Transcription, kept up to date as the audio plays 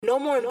No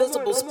more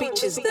invisible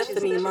speeches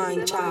deafening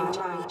mind child.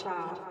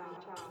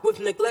 With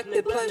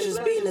neglected pleasures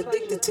being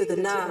addicted to the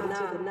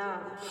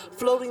now.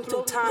 Floating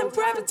through time,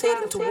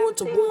 gravitating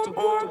towards a warm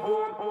arm.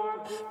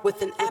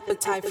 With an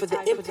appetite for the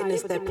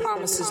emptiness that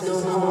promises no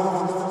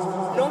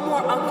harm. No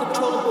more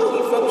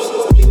uncontrollable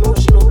eruptions of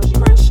emotional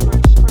depression.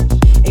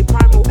 A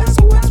primal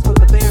SOS from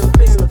the barren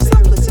prison of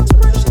selfless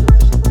expression.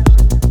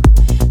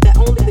 That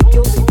only the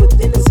guilty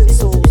with innocent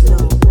souls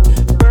know.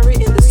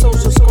 Buried in the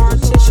social scar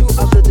tissue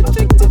of the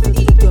defective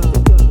ego.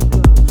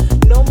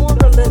 No more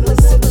relentless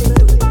sifting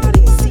through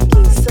bodies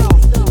seeking self.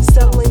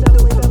 Settling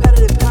through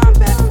competitive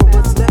combat for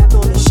what's left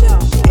on the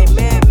shelf. A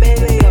mad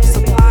melee of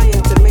supply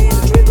and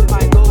demand driven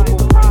by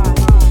gullible pride.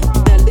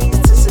 That leads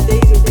to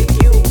sedating the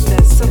youth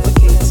that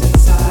suffocates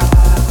inside.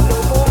 No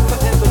more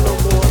forever, no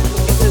more.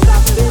 Because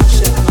I've been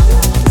shut my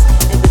eyes.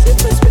 And the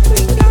difference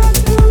between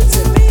God's words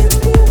and man's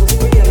will was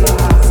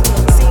realized.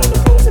 Seeing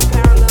opposing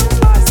parallels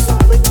lie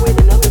some liquid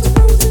and others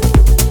frozen.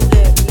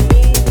 Led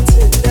me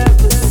to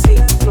never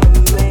seek from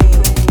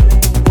man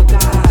what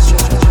God has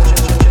shown.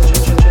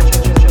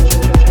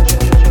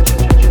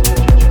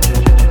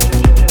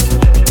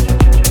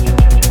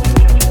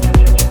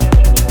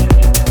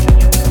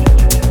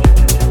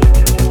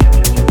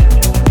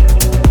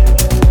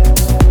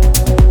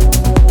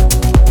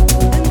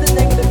 Then the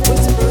negative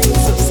whispering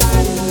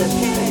subsided and the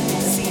panic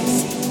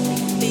ceased.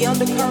 The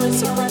undercurrent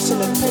suppression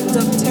of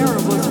pent-up terror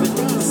was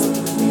released.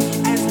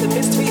 As the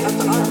mystery of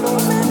the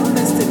unknown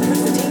manifested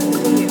pristine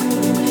clear,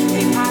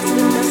 a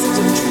positive message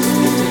of truth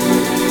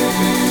entered.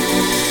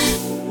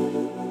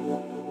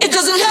 It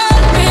doesn't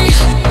hurt me.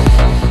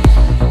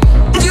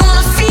 Do you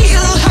wanna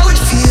feel how it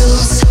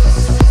feels?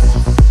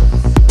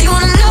 Do you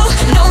wanna know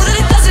that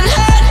it doesn't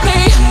hurt me?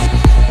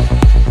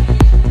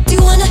 Do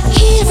you wanna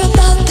hear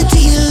about the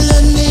deal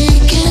I'm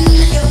making?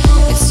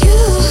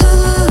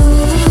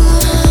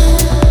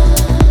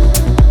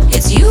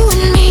 It's you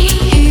and me.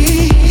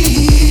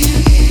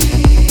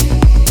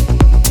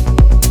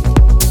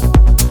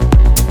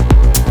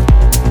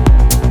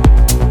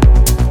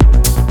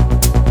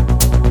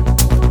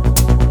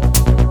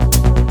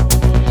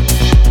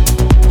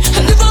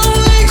 And if I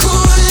only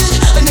could,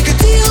 I'd make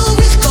a deal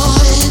with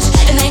God,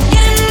 and I'd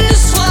get him to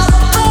swap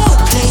our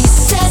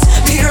places.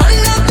 Be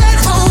running up that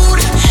road,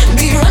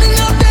 be running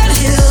up that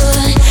hill,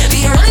 be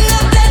running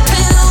up that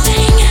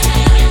building.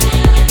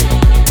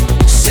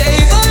 Say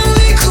if I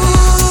only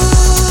could.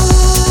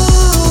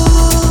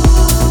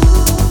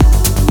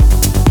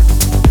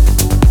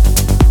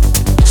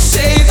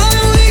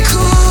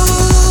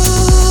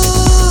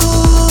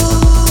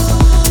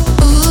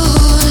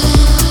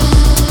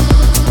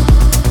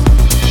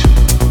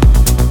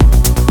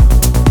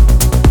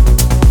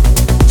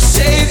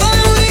 Say if I only could. Say if I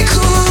only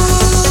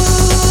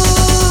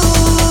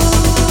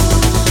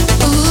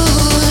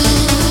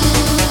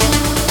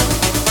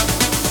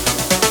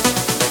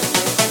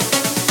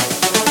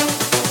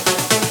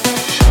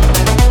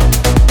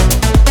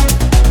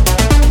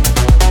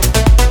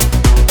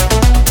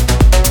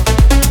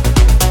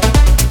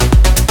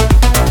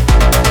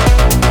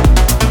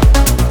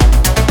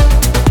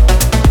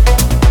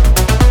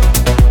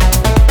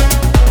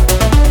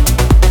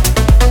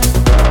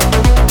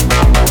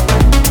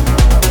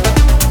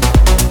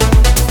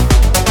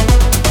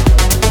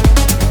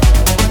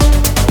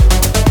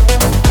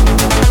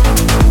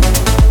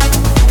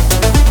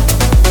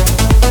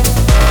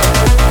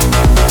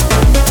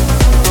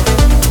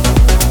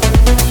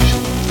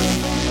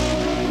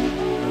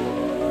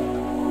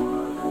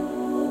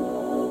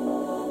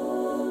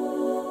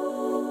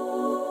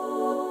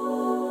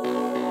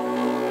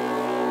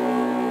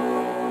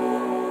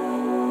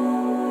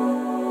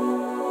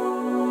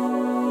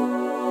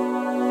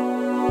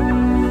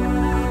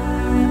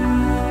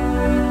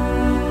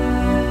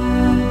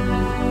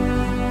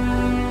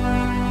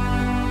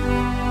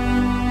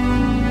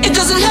It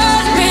doesn't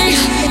hurt me.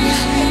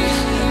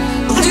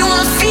 Do you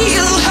wanna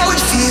feel how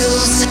it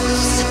feels?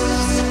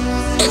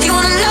 Do you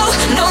wanna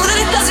know that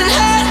it doesn't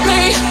hurt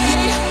me?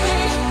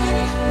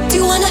 Do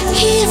you wanna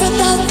hear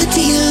about the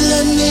deal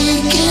I'm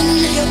making?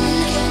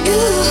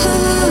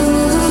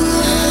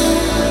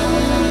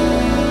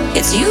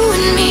 It's you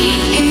and me.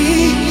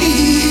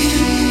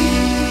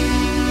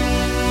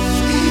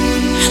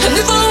 And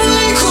if I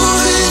only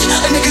could,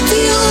 I'd make a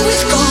deal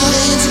with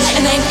God,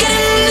 and I'd get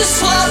him to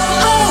swap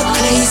our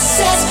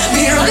places.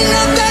 Be running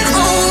up that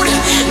road,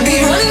 be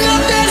running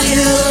up that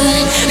hill,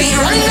 be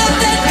running up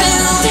that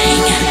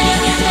building.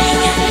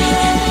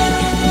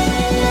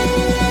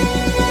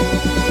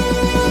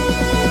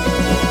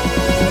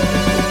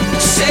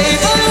 Say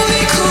if I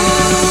only could.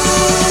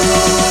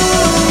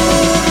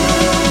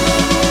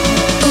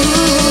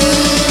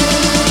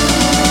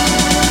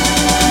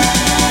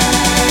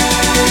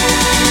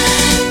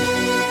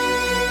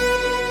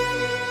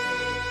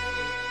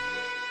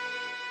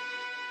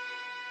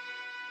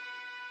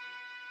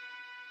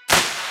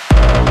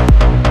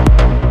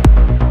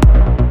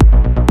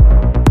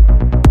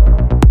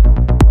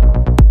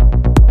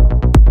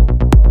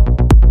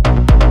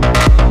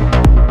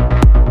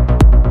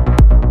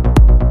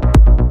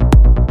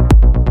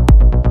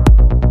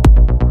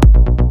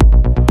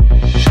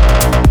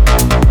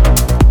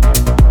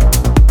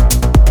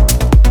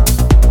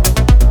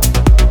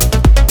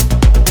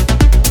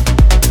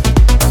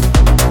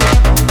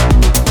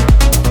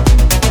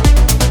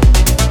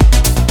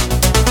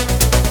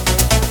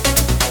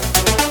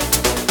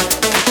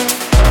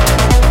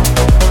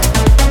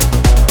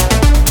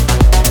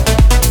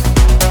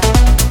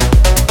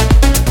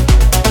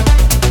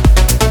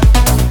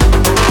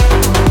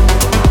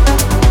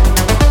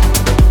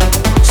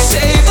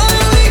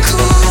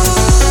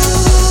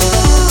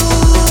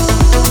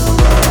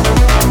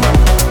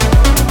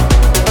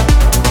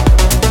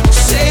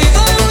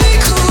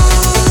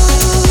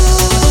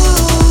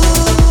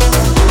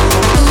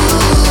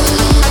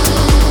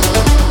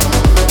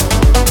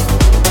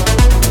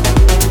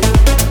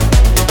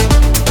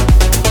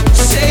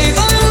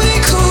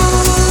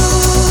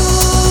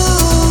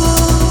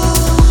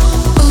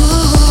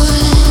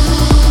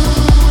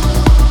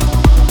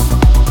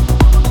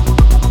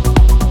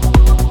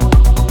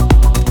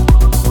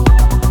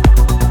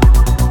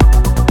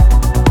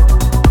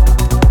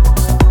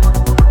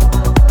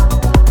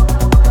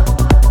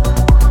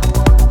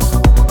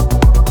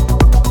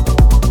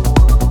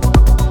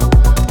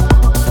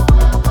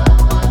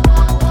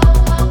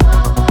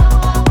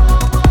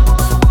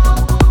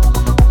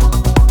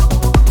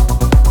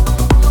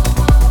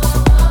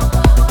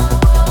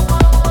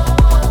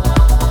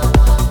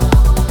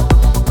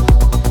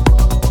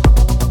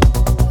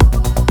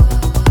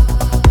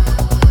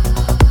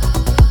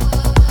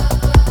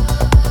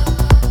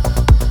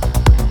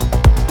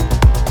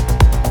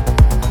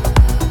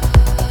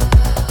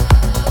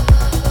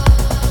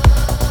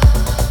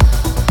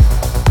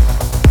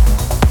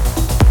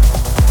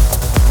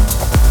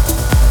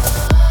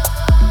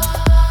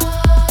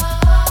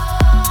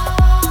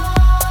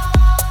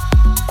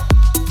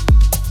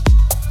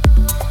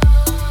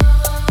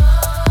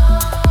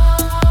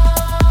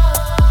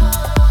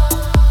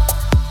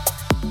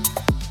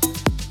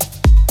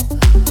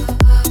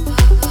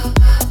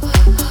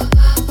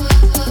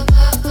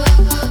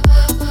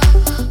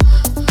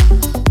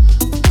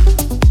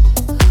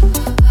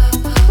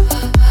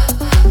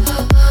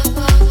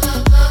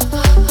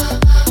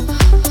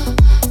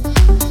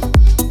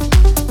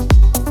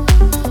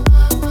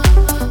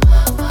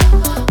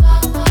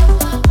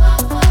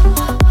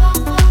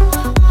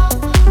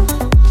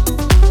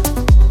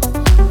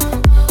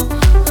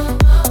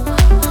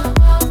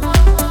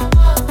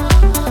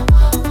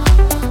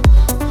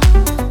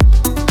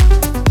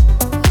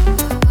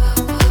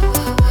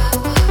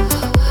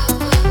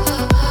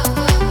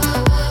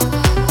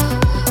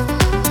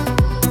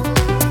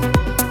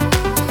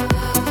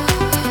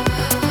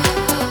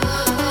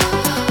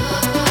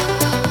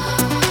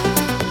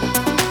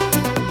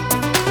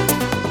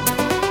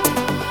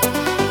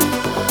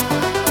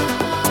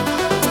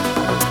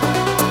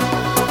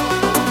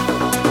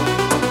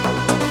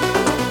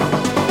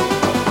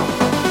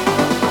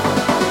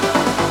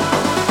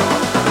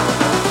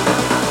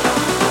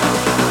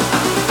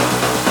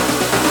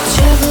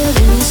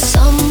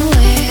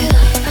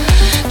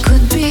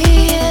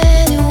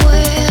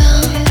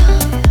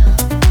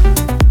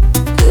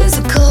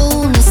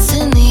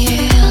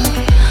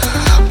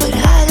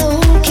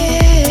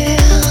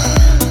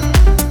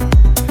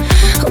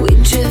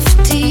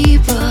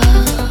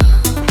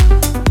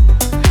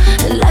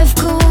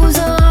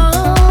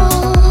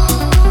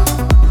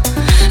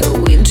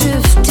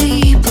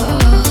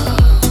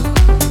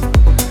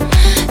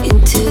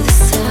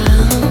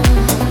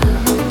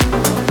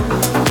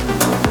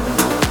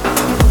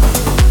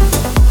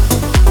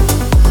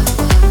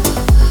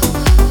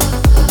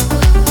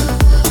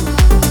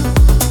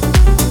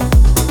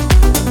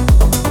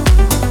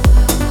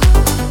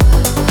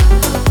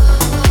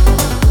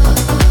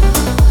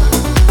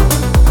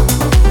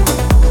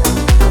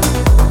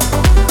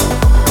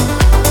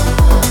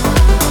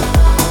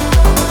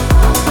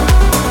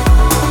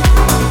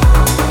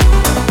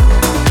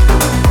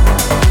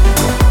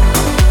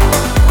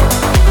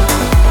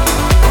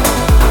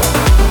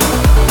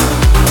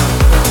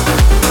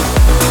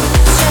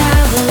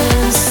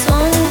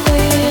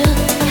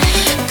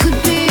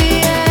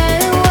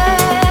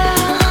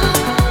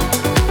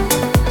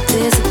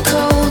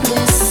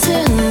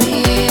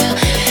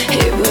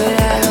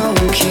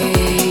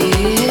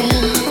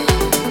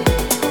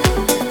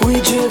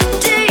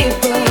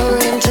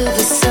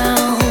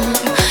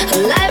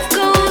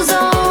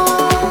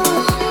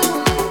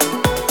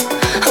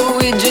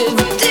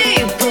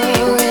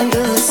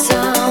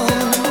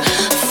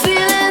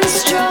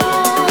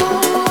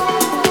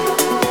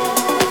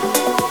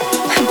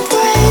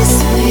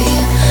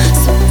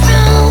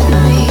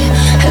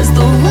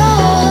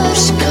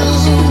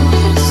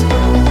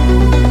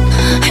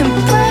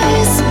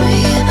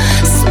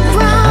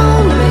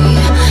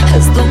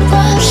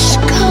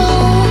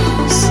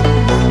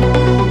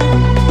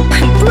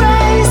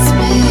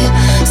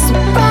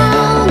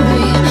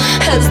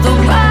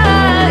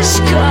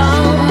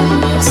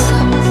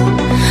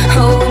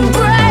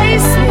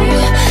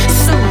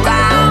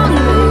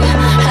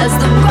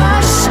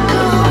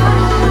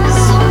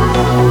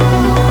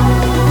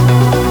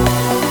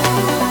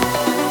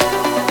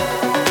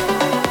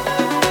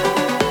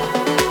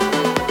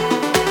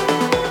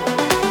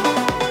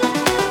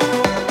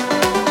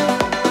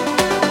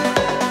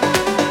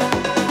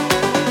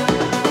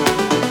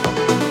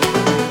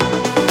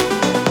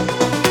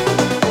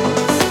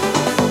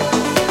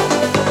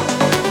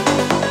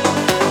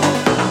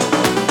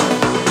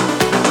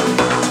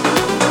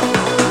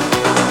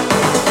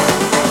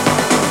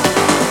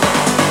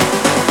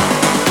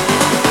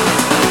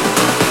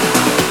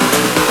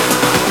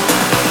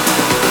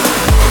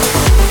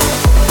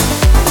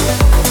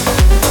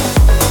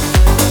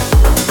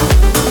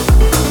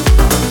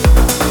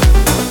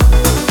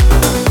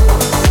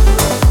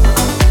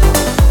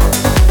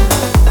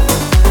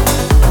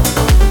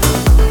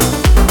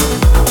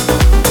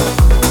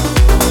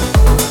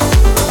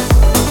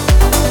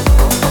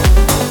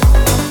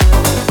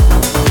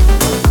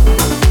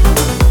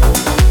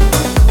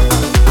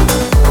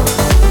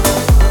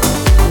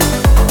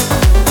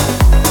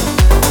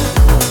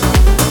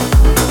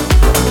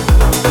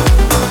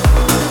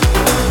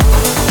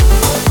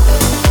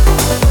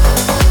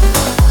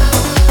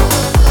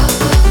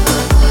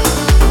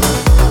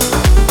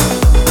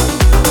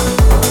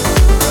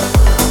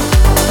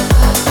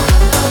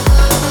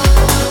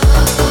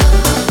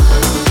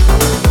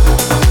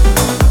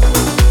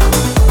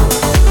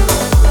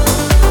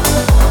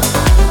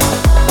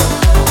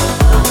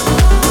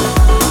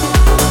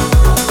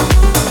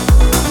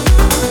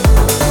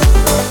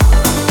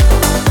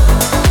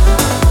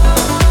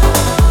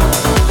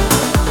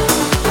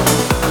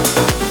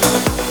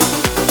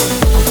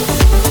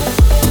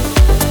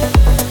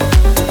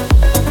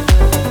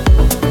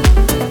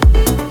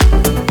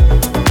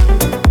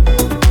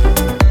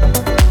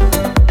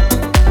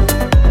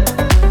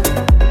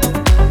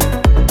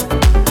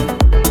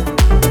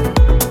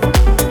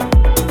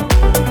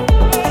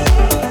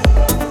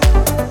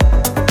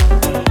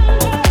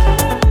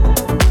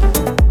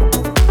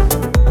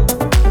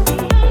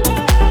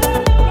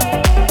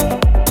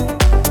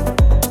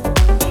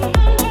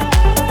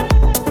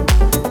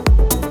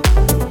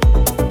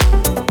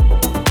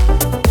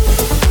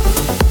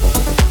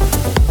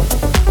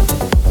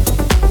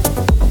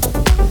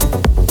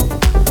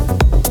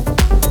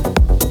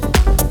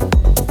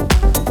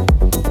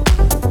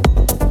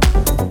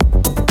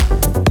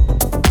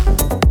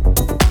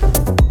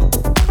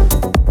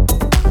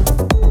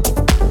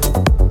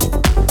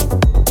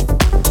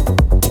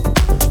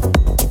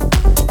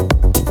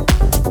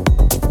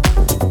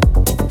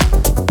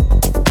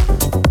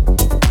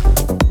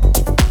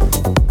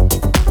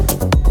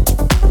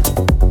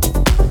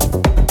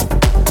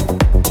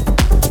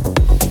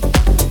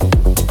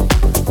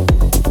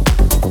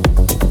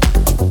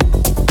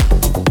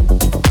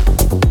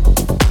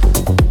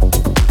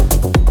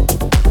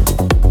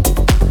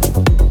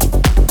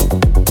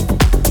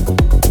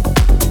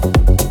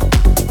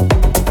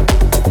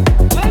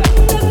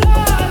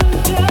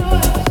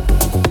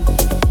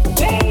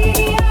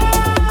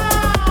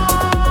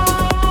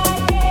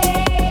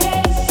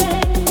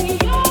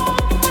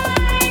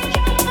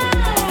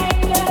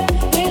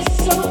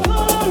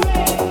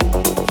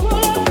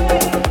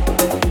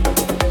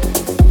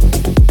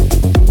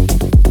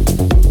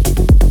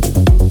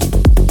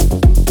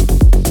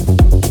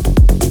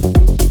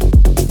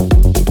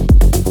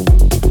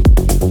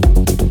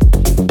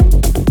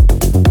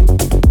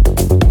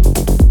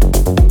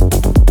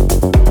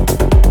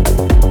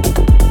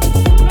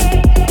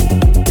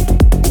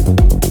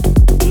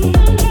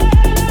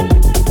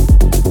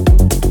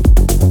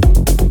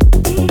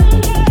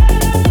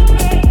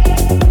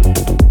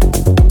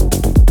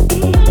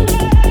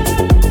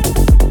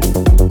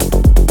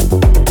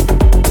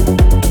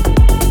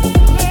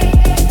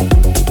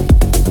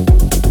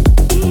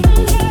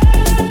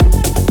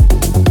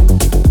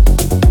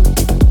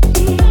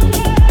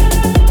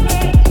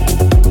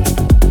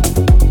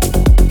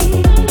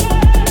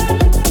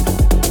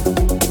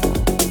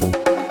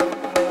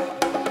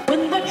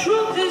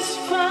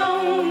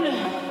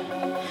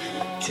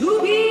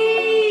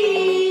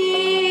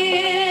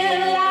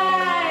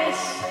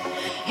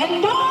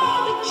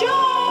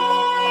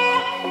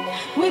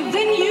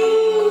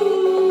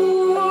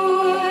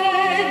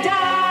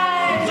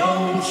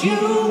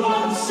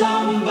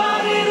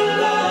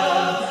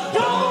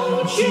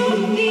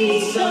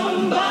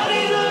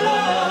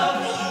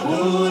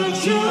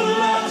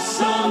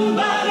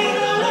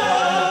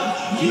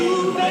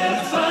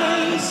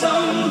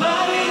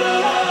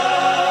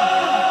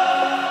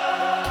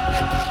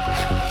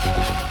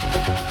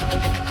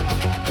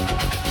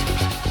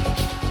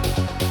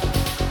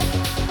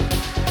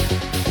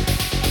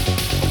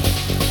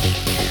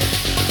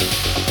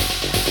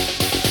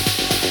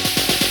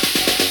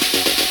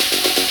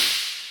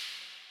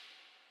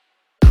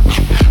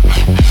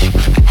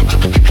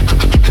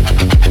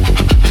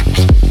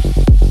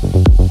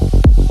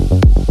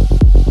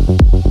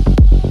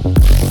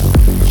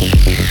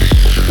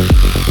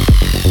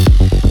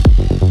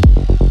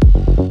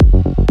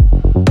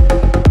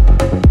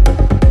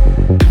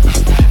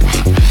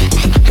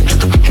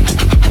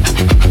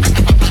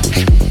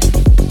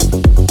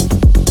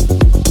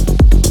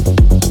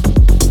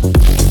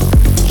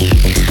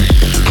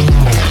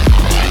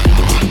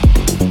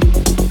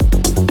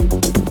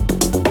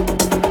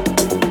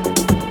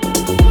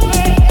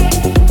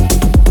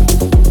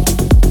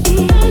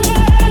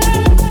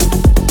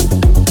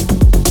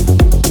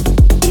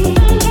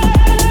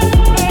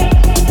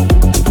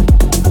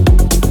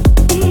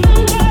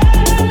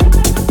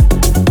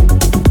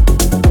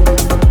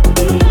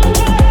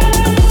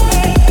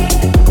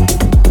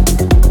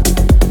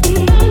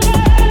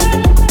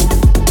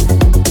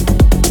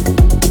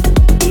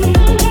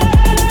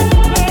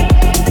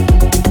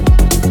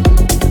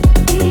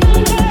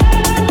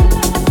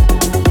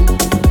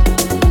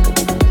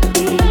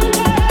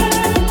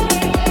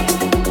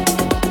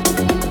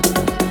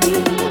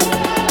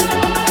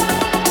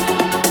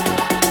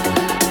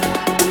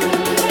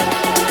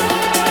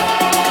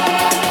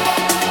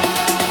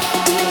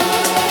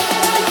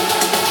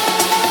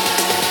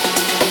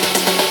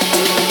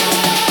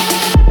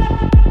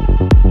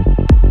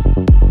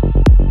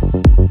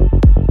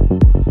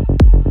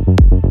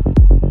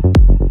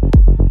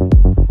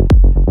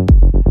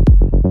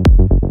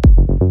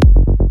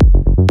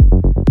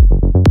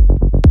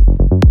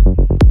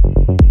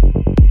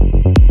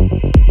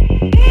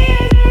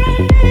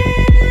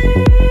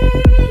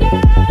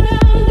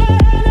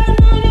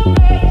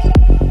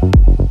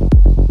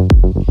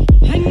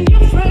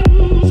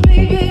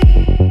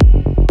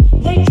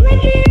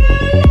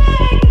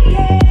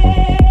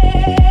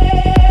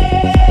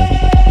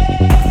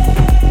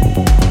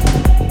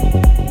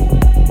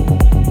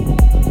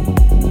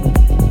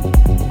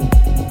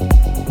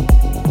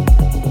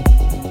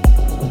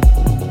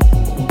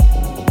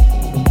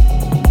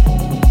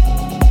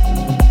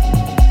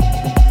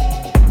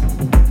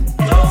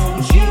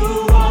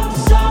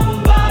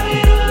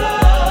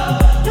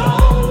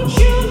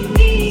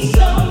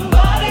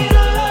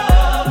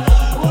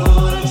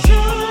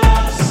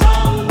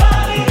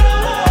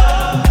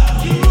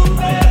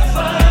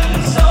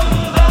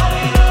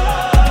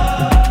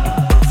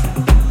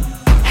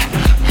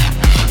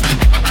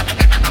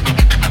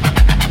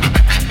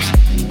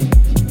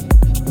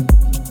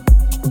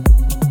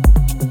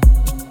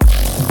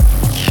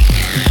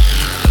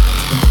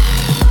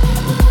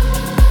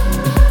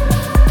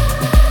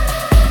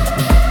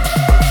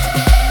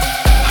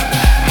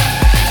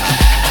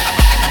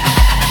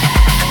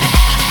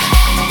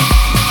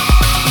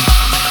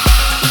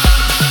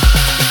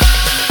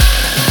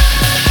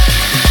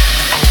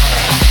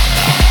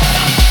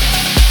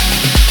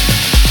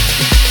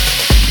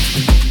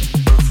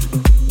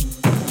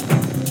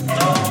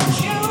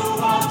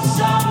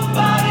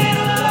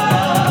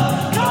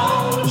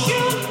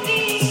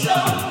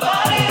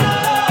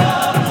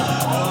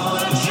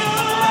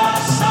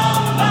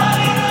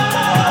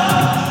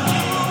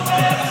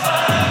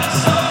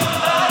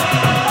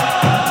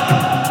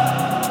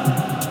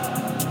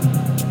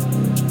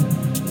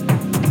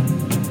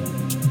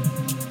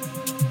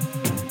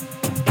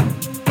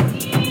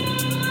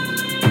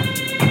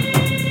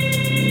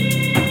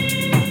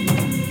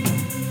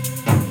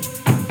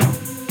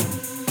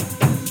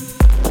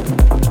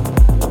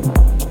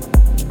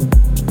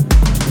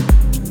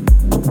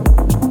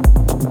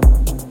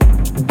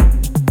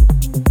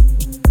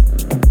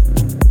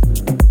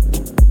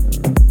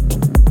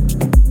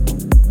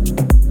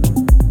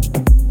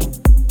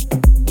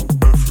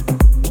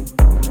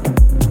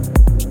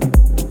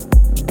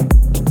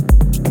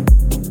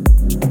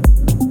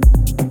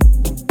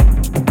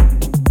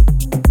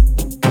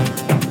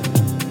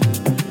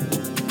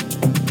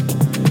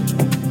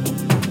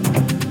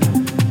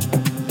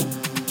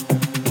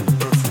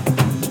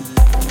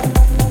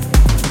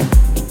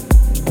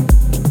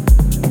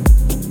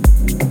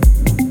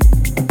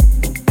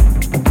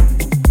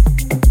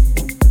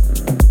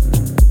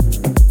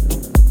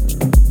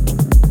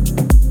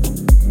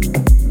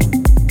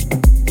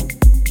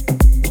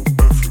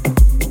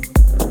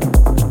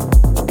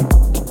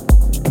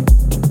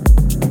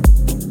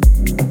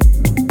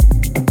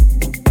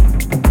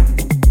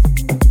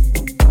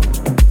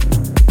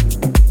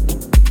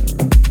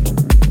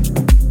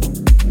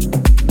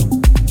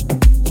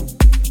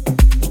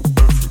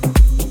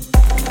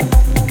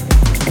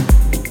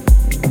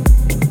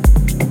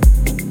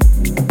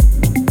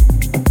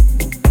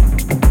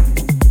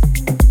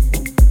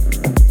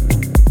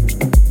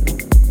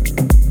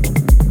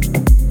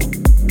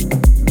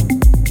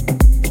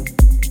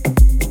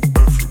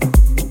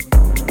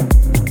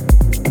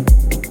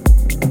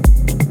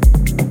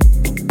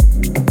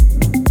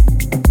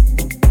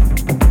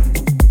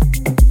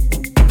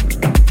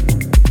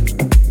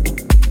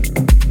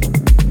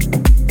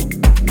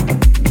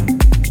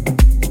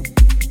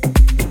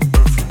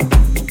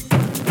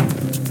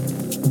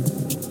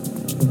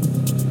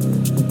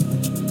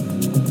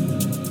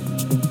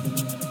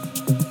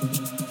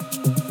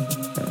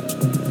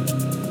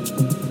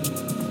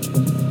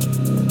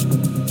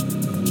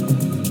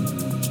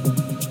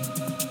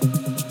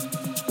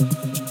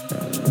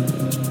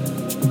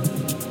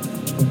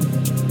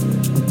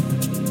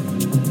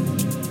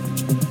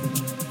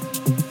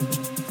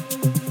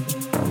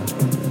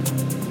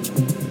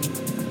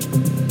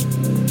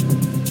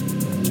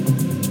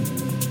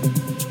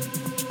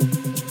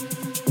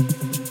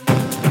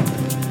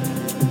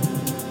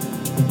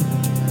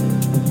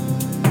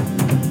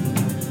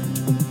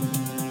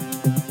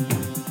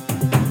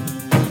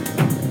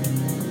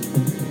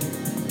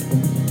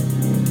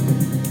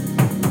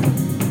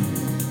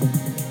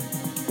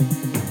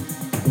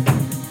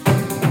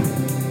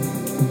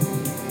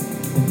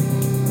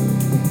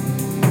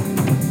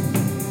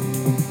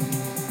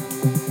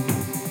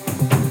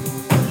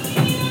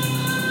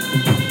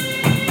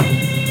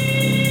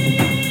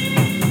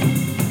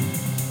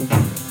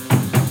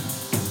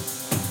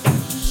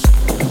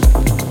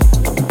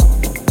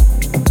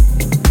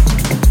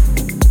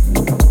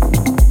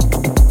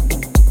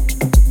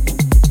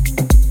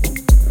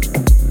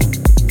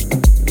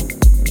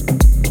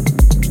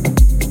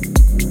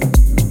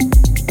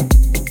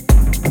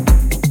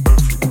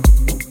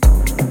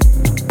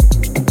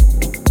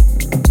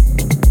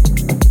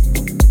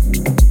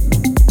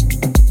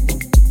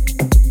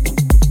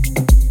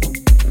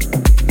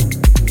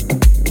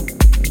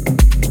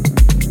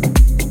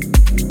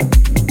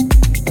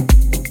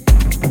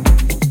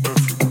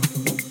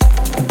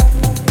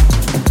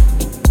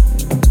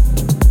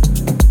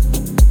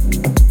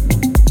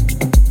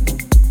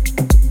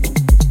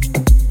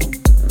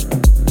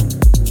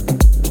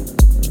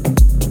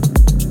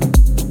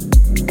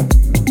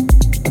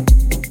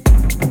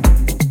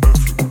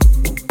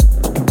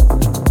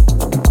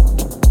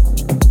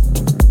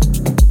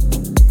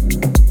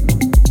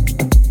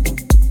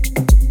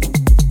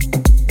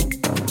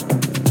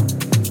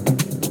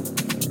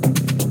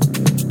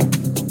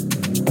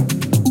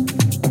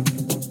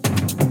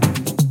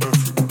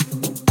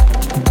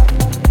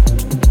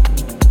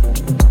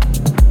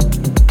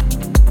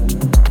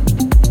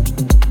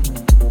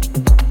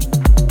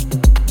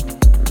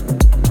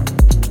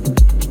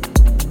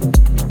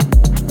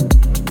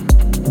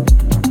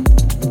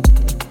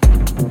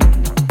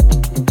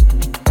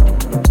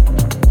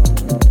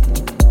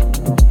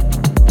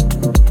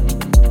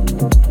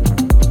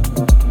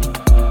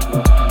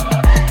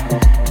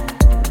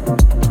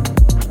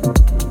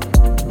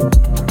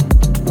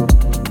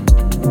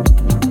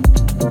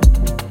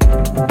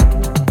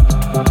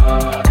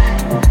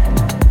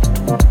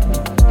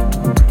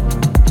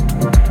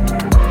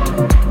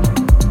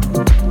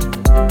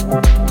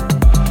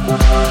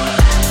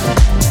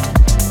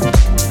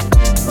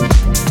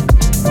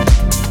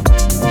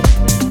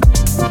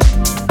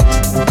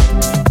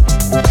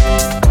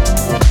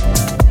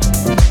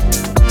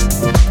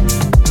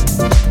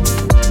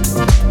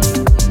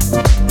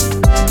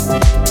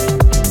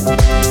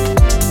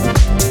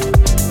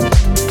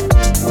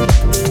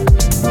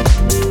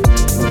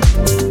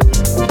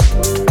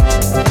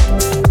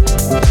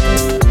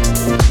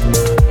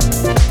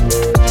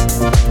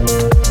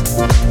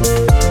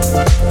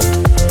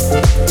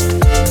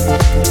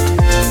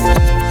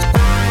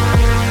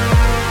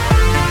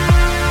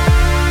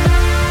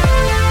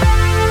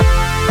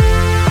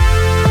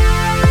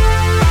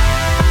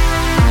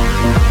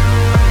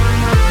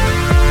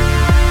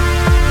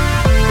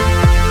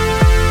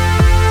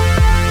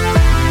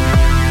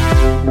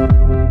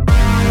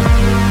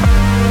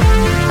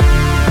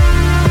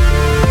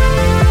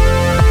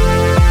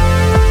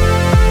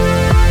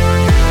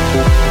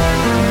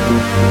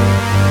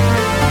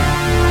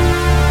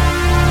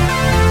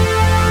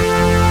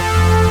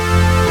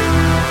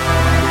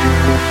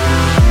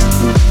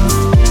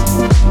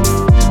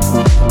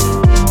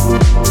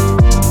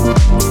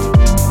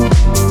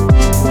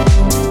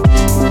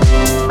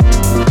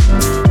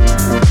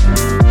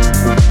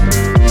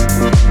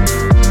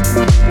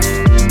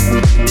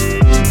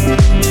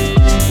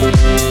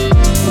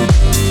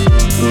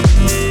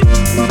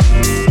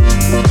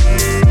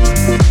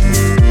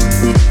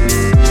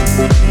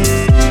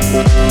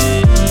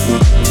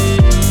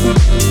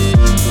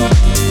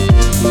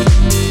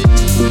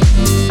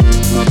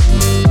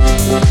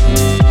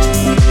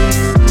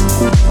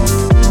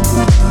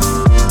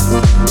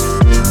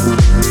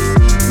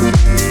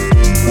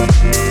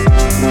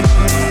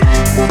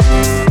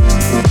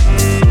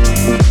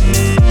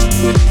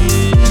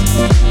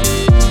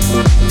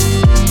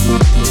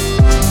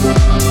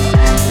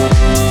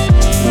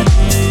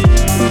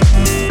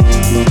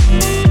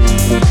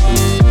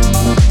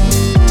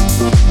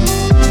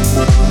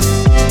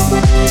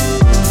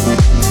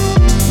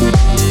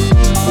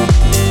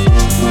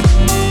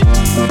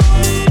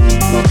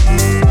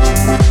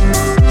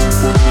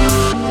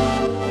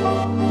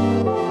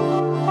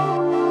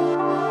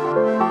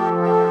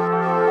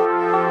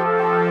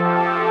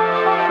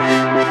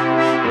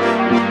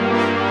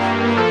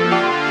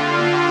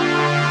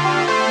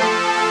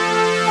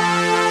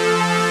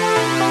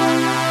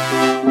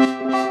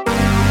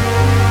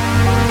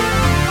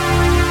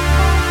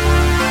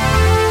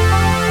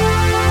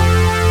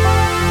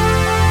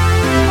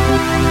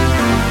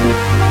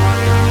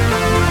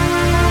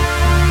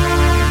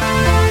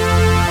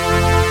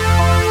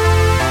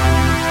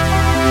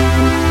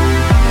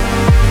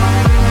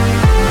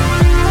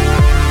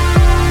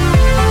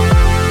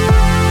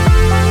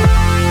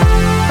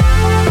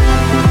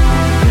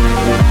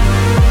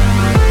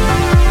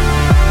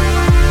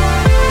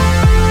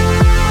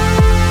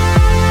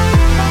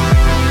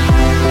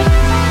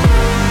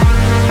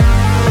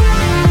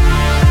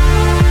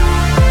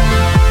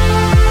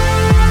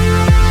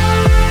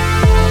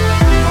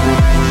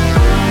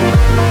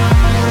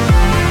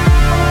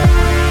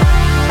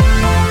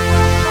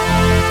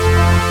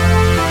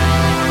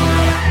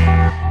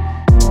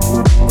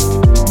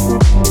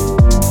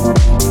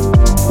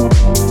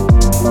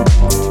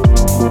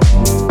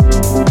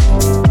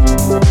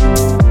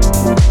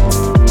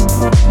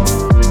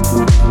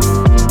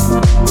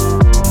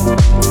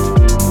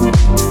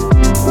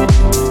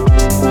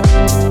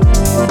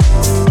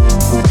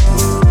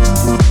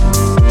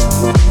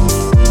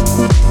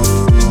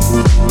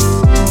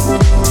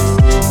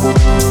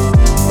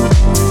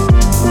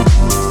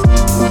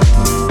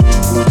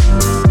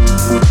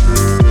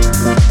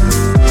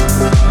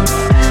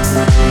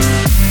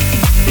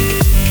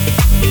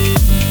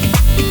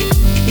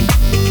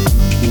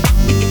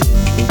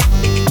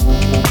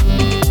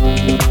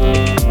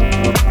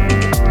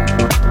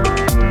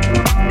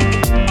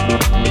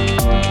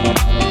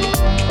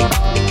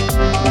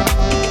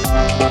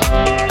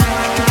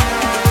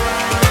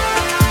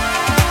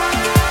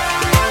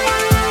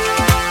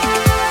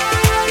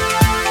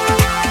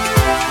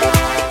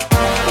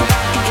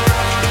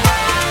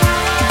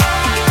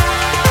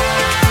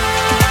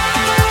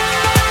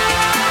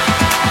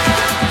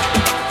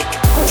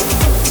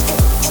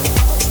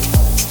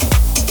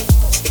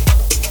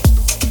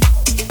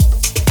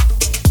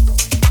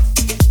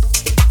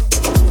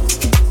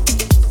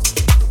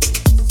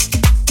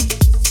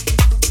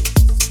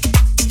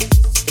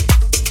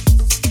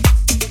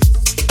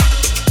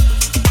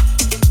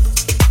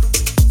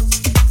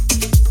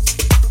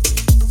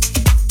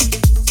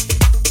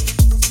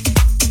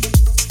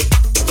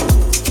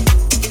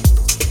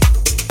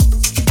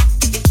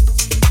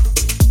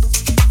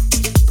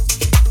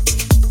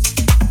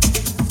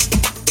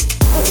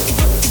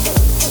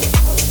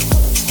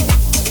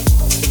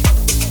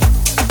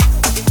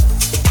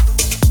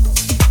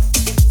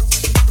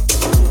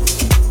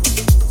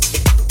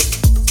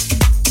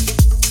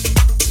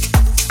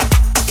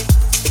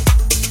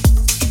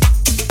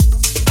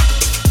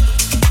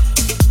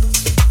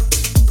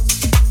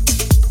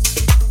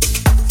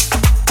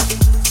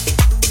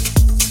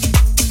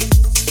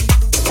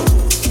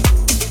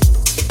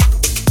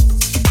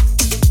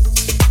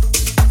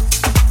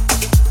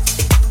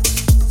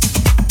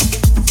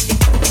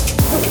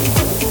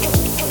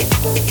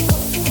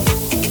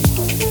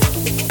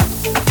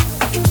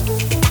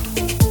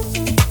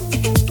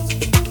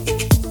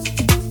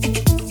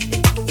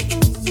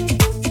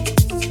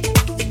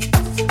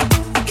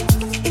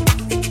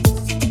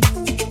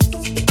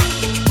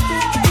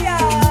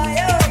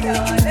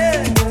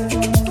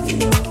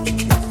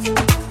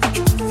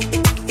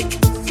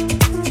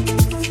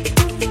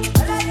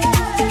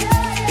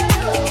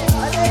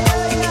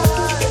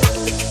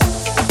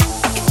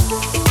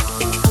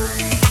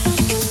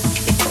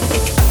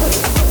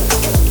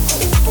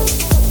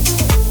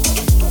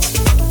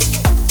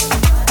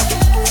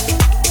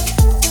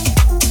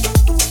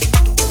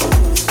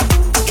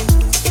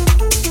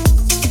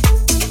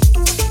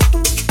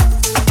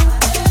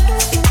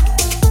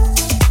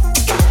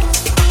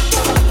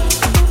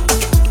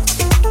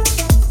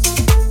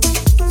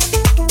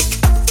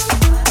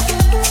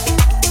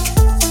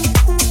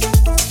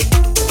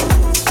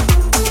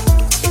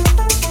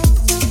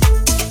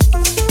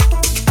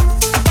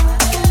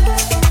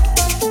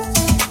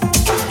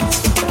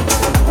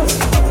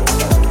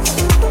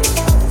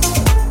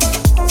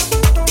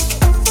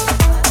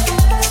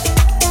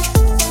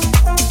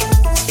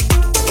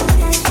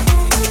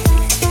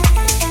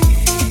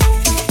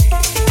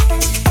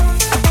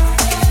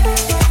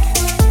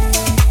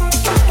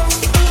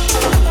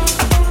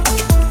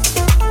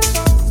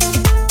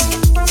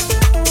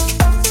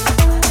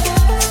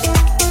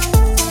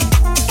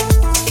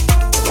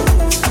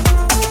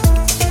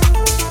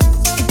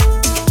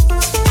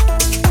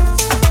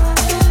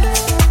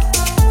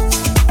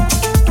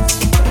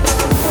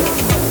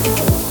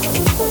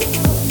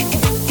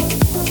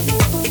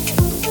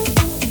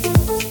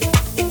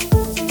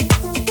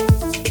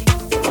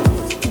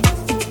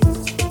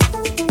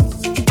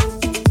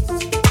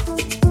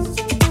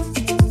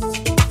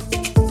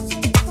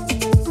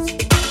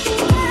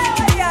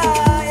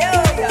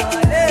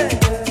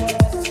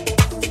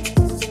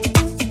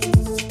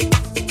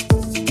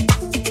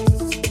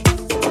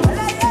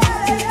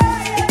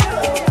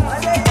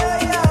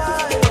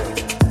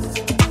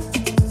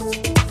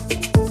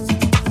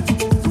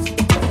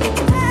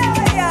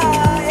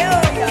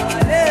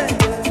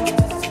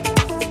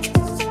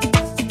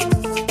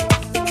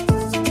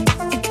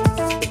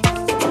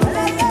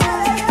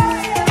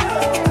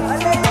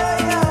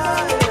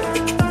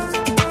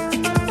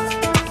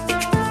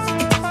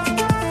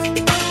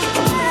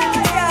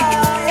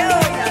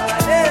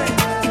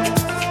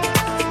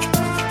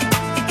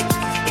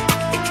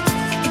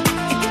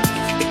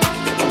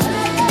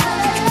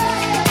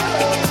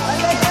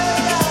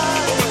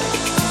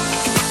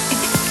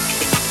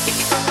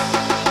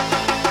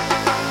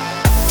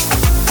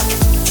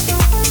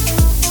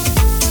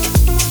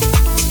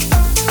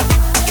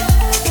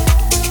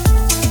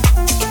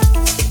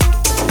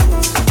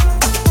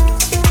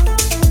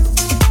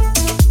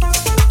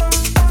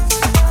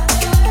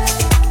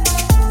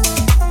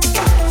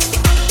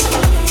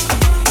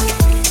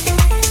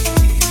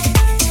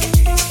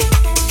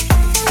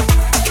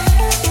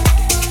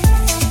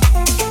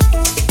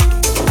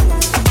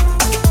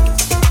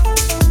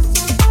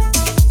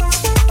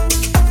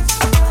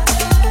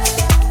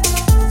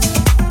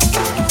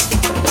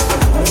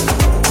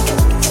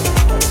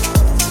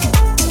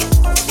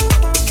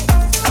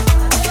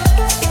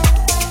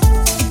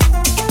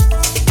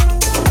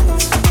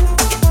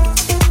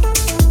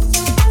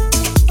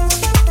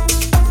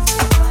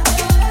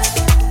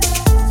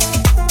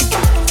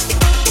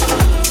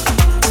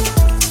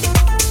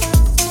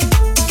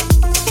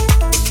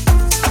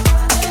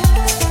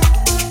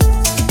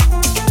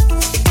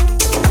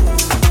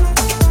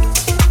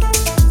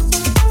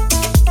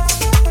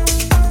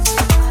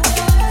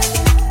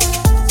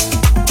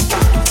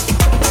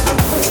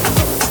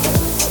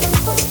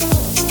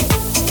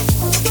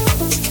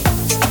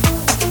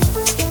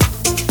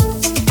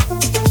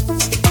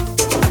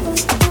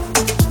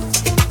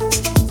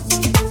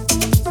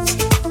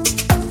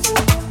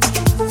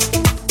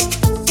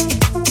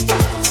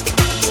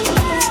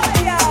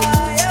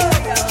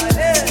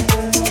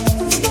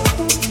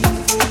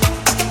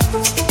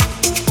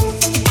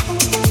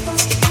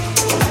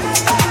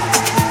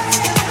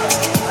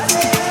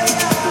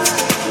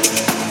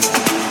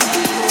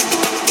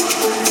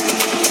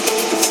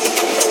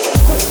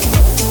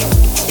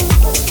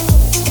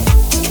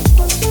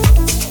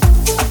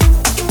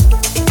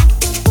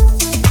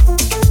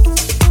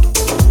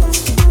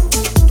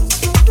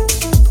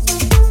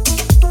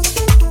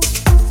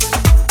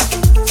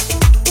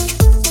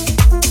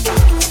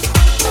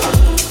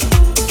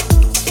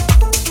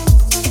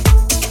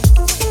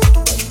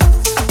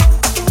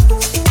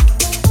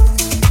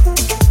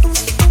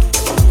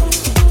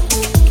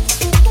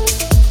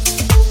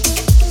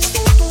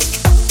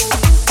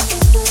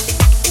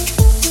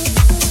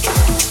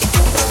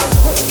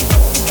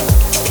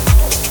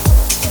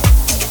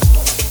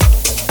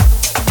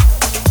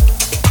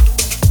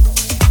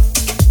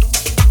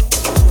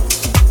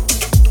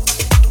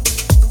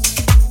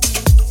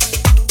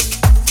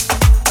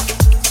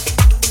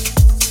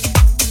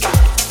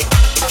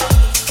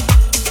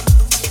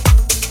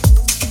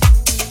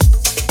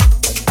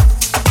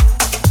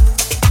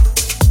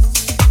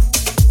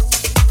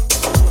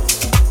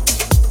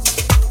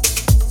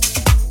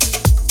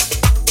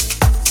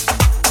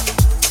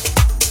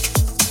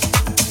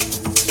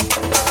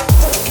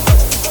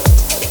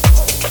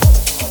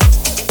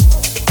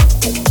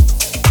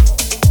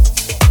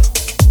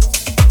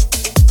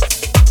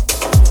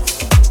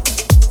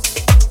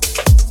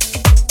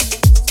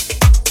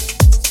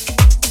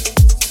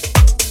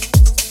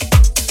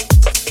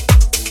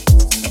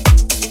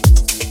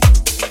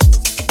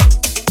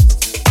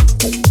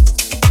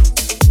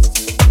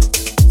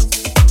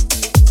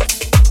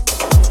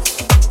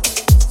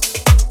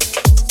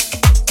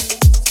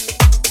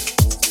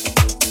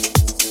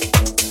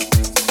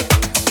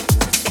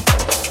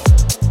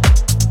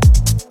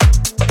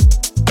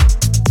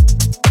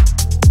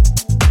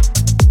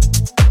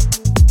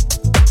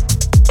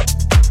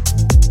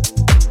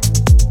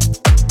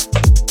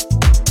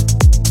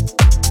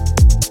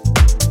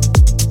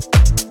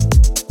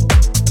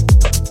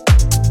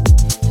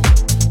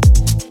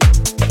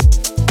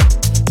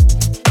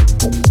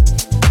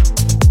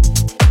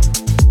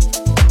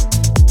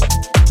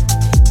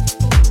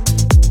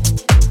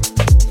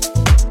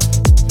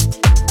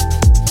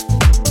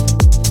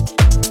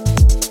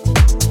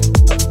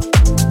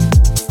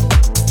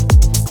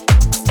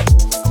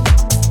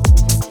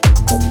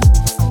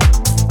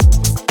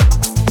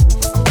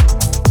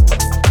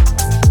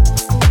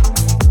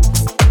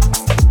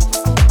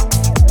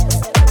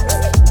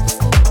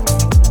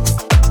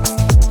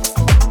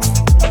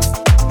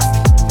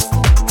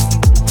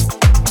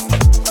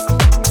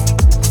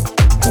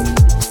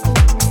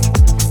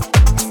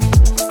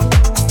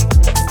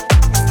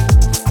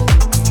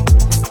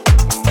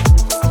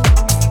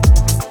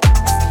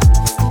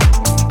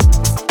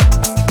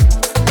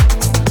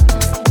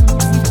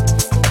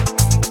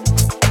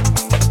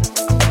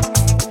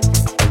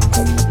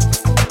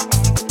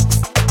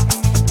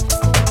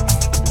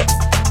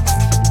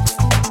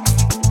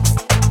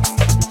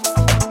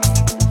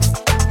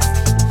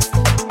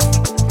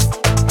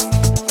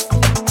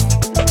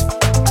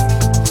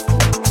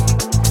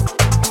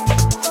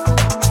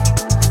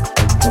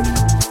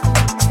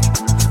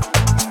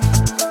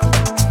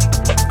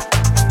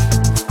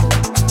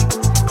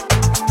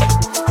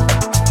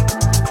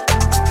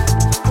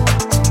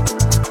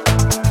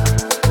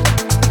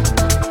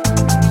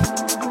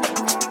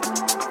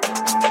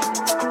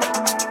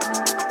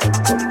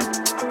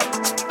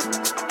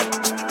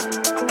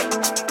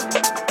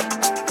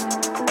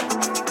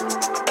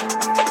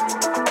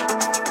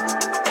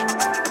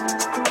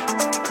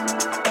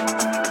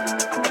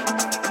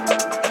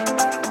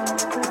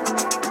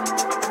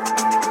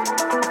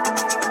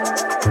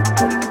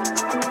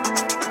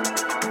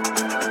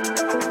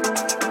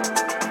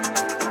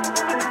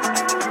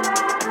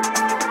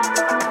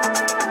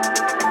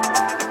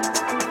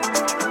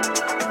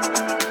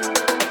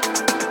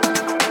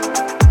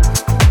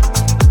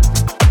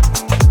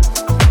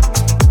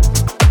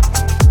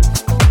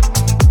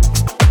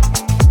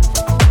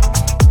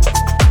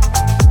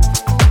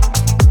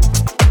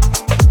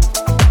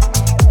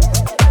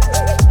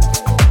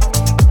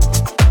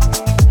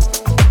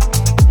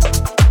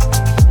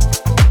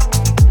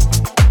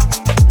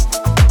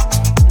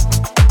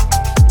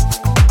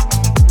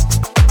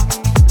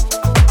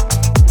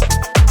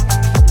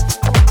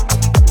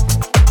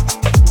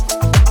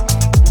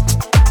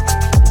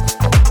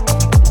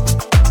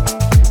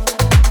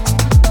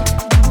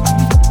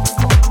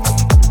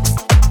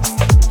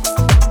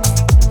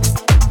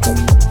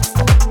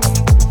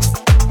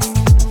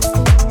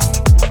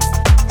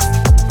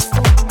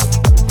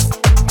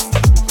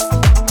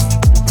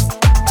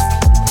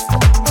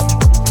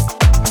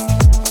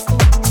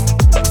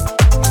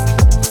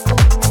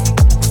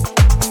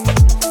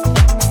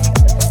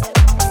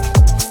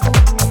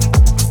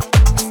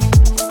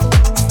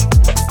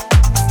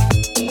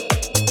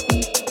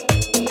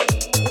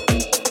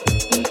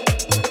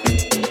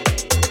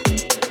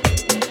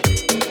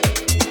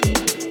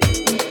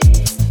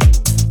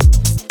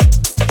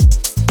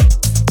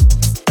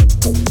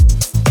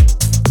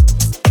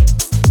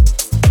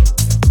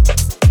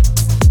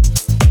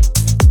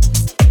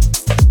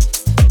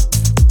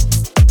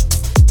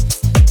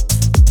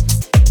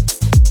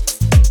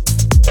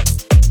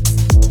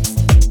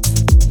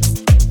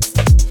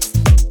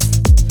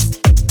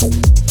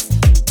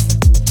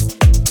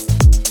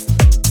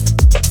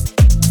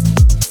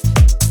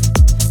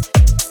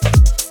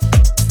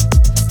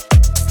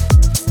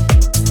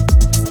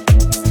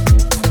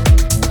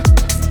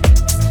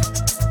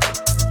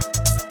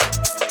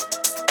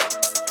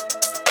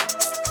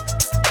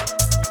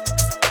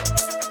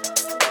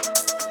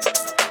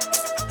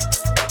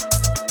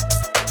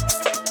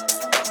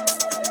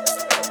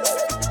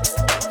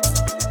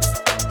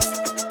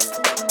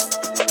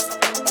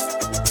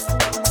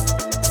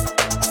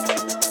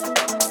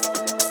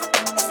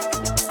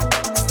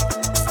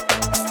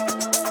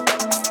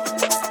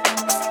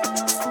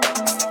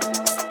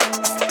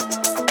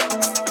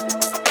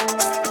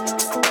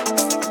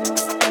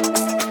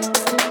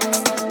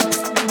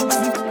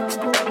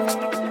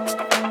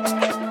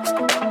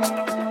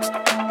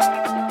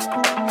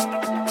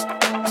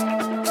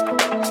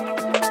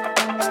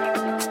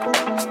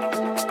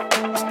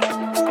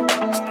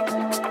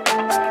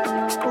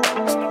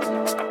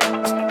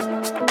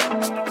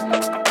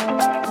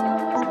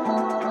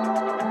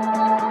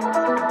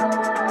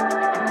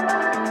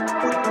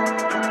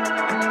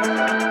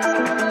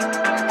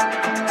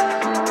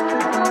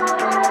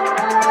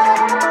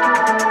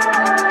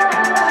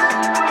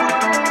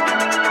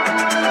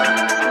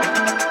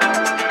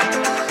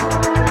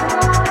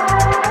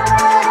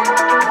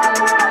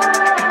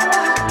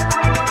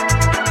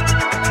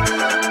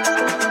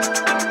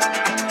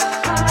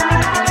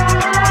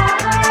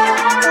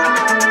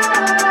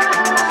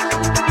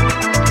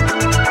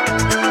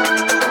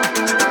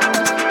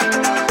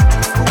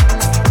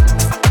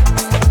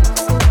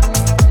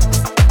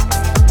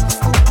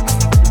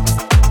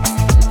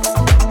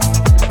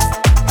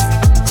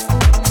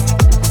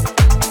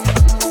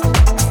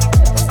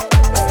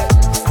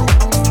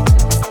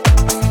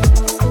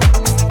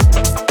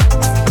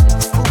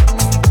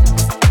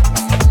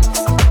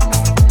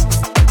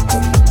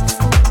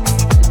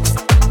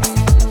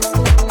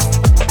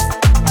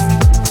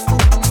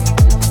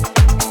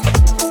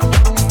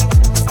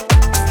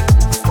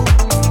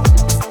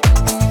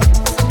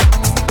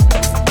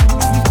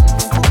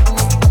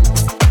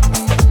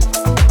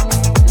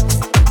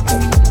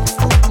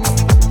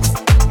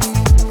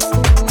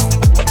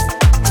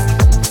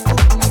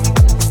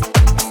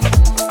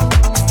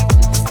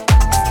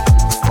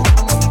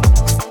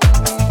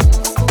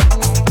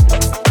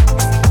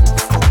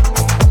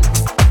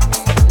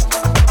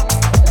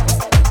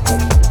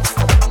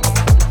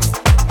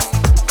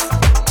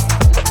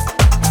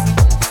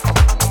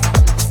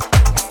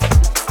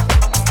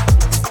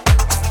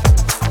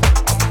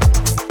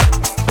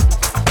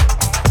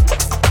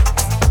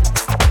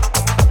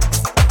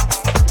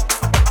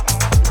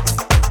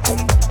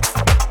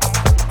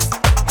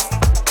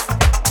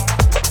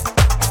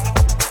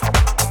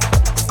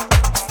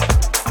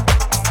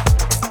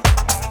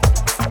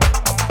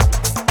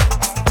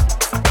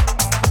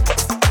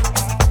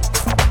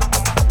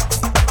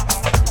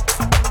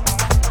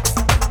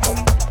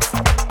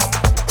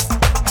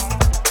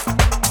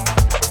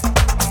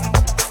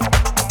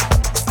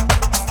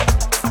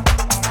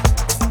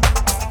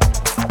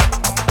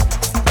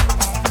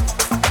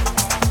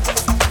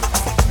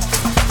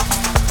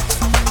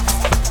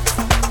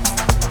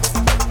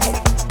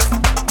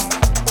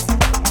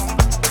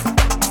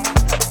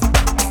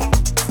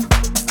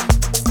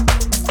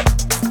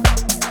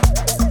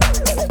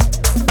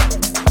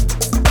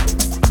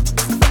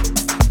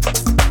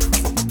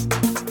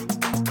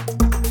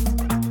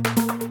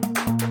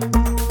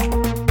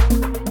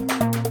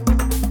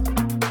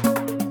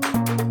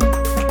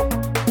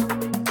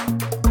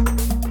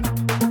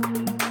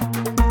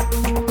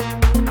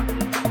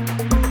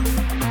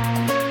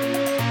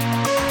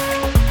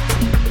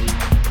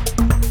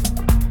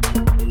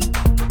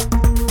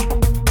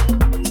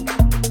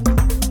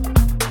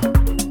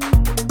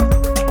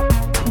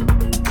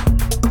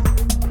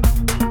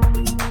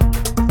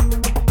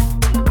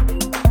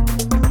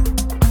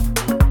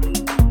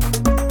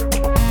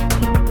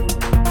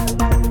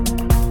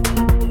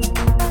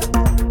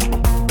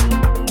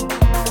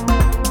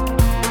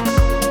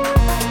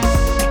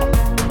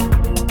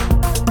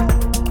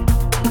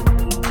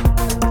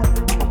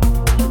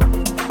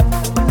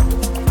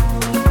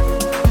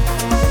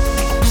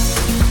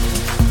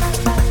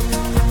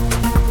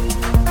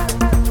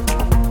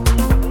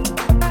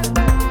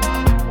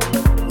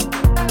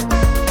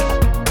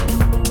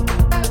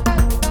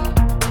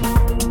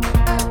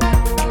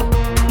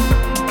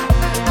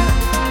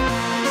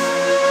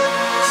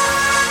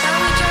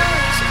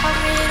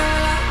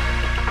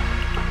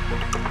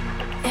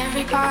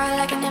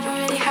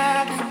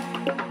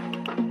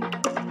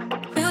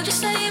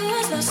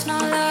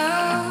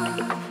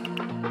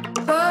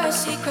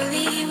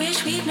 secretly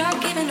wish we'd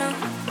not given up.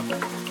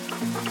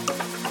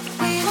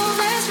 We know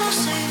there's no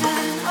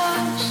saving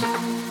us.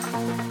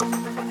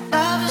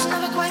 Love has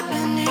never quite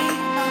been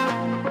enough.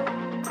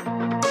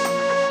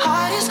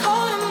 Heart is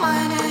cold and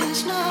mine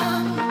is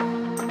numb.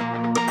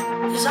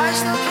 'Cause I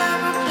still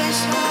can't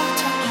replace your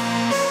touch.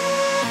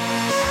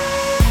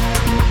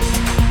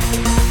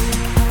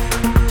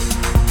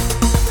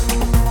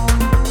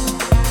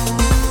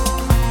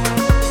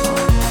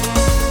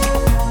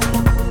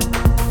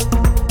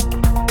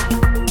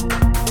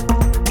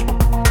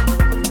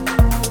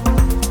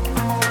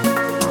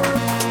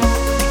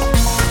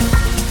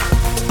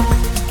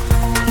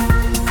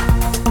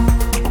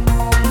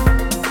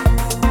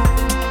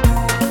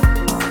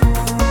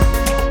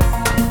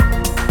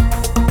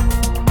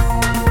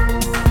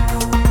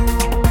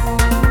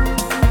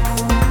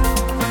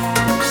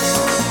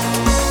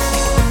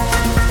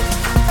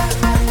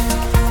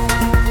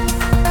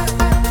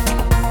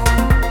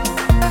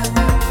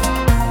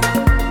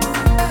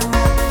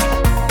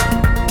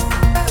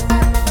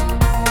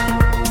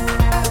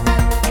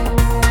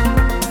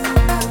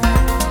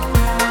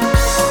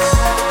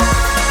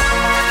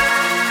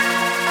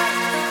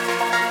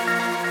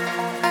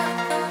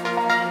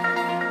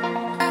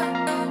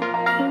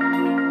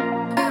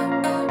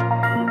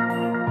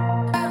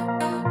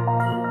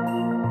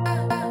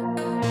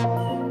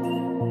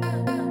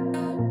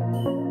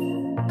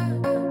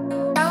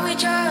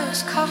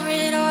 Cover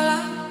it all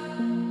up.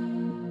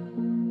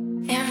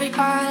 Every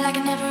part like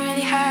it never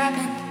really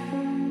happened.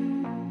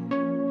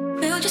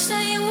 We'll just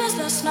say it was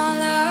lost, not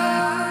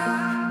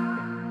love.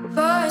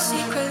 But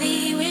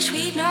secretly wish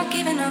we'd not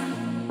given up.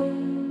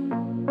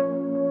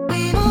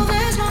 We know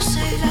there's no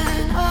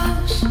saving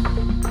us.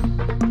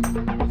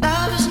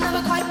 Love has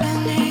never quite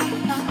been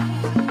enough.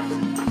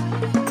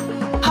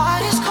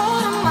 Heart is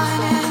cold and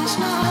mine is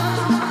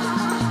numb.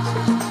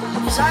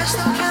 'Cause I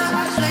still can't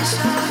replace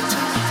your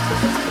touch.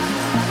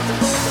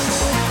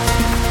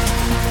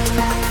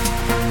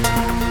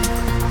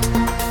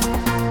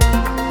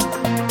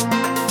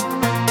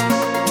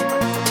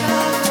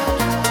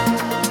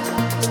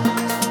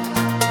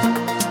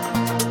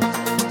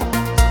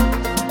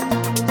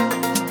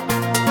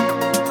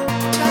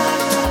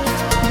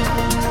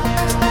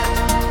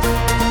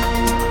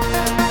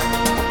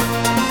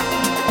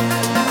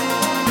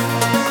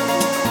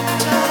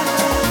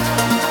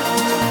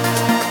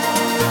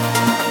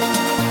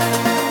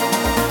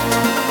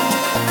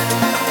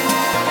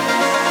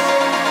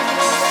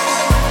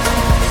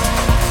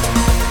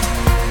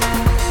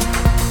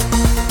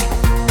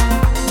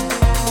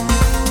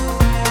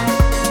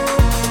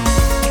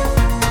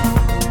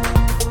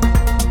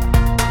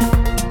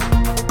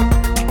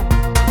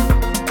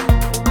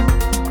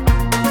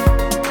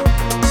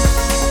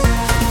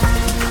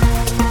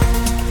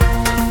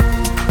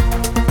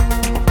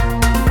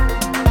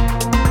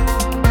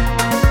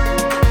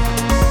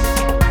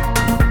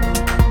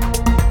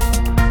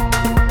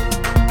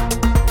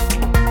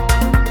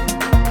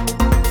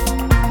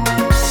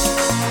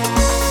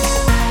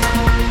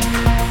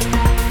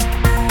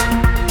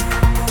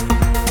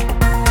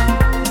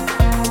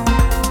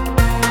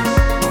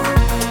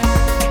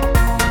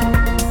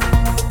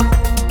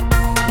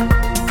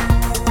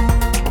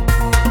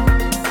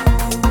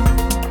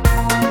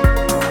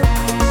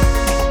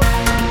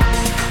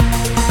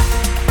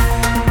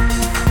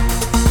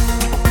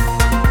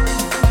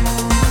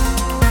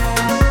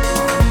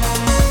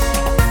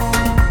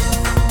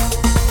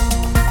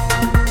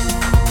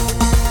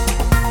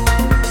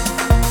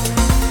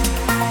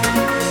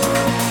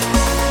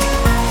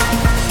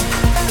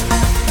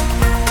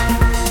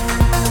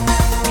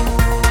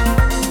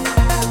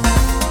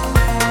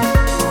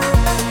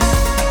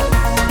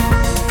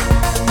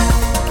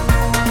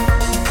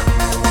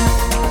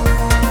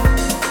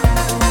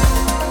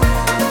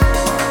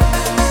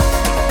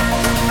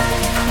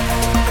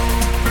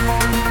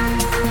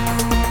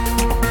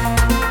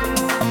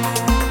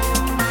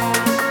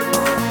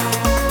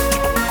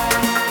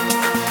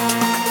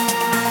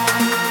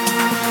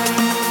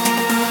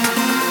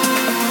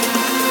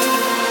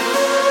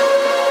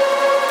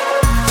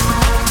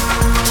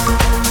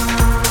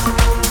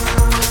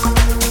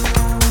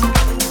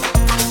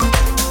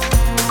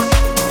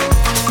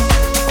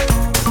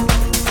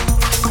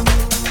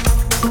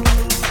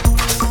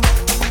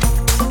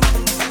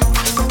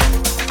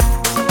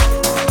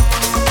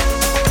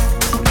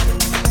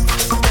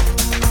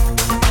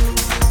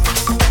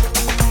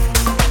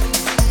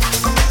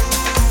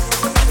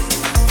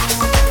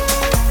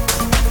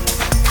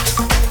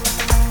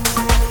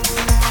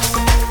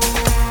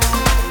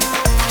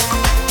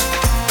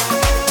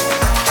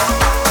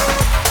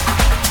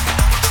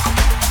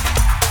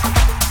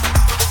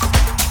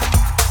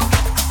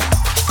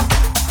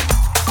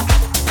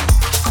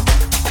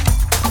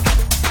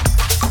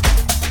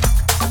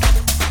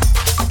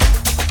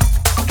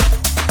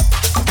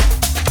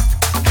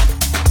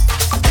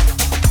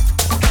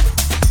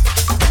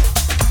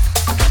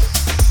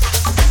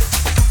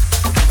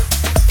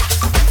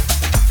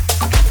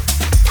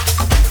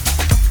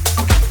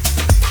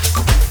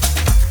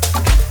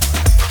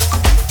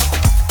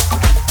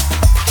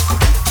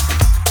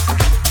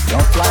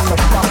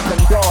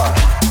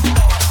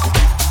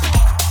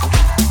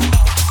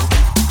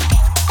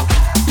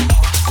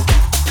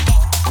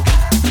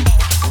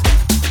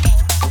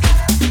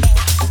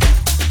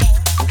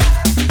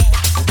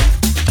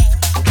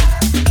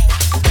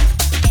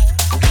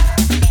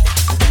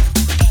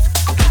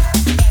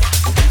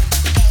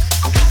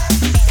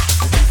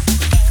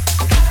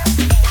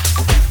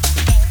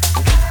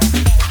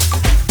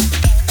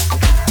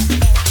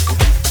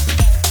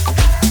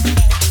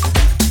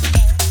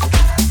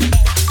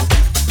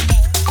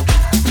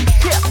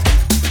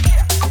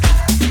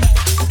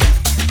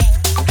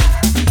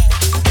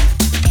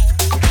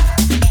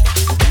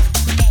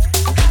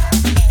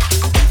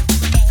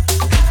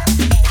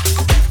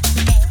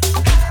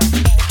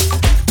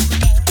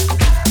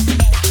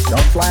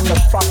 slam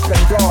the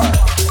fucking door.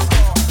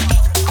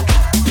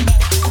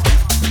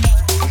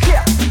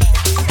 Shit!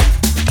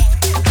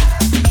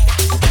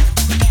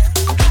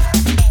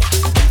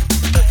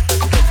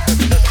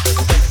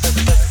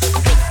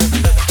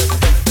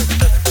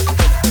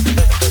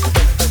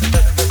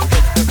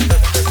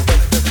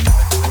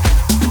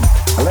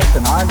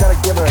 Listen, I've got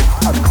to give a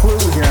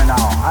clue here now.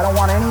 I don't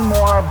want any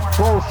more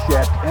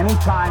bullshit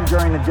anytime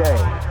during the day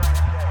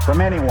from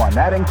anyone.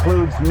 That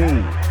includes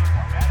me.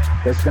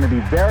 It's going to be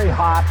very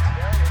hot,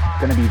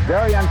 going to be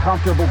very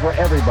uncomfortable for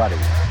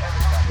everybody.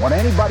 Want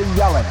anybody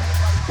yelling?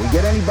 We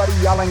get anybody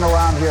yelling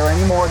around here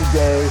anymore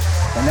today,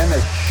 and then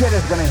the shit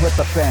is going to hit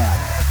the fan.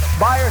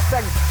 Buyer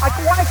said,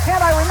 why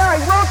can't I remember?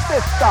 I wrote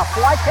this stuff.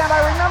 Why can't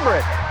I remember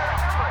it?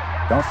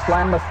 Don't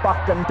slam the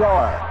fucking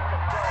door.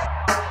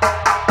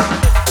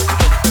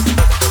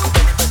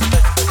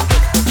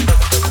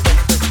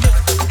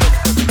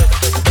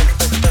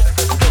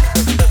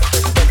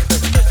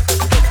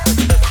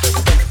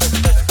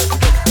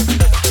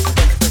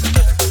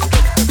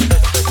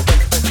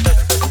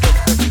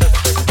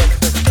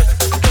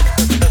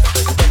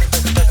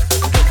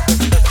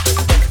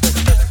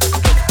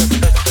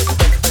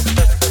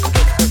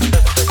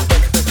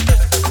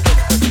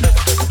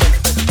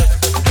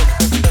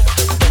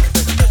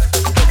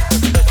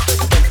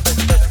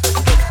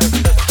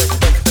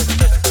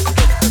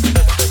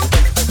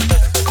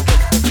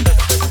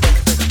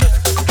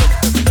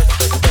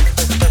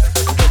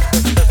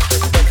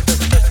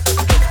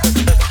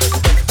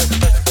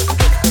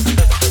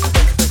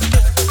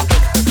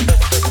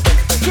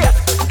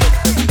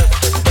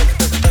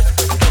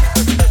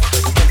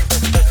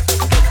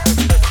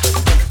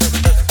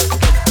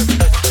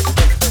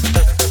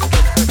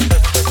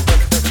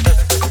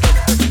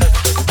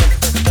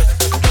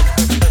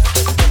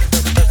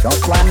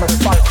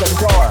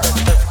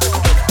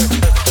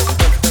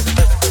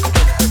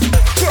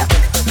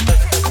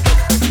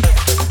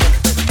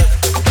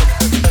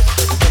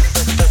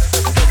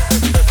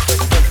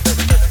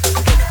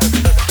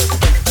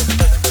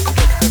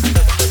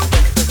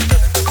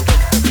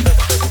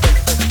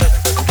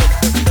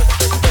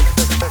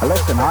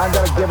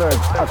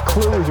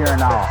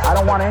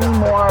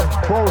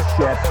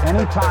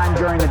 Anytime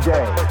during the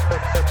day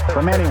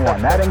from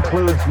anyone. That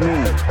includes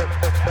me.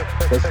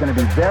 It's going to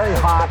be very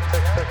hot.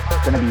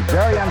 It's going to be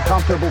very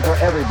uncomfortable for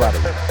everybody.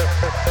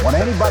 Want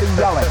anybody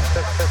yelling?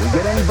 We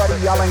get anybody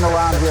yelling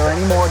around here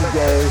anymore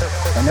today,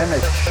 and then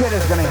the shit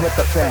is going to hit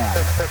the fan.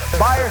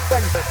 Buyer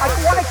said,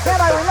 why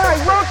can't I remember? I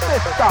wrote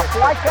this stuff.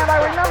 Why can't I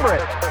remember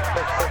it?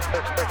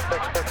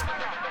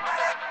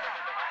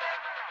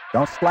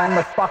 Don't slam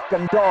the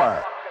fucking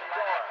door.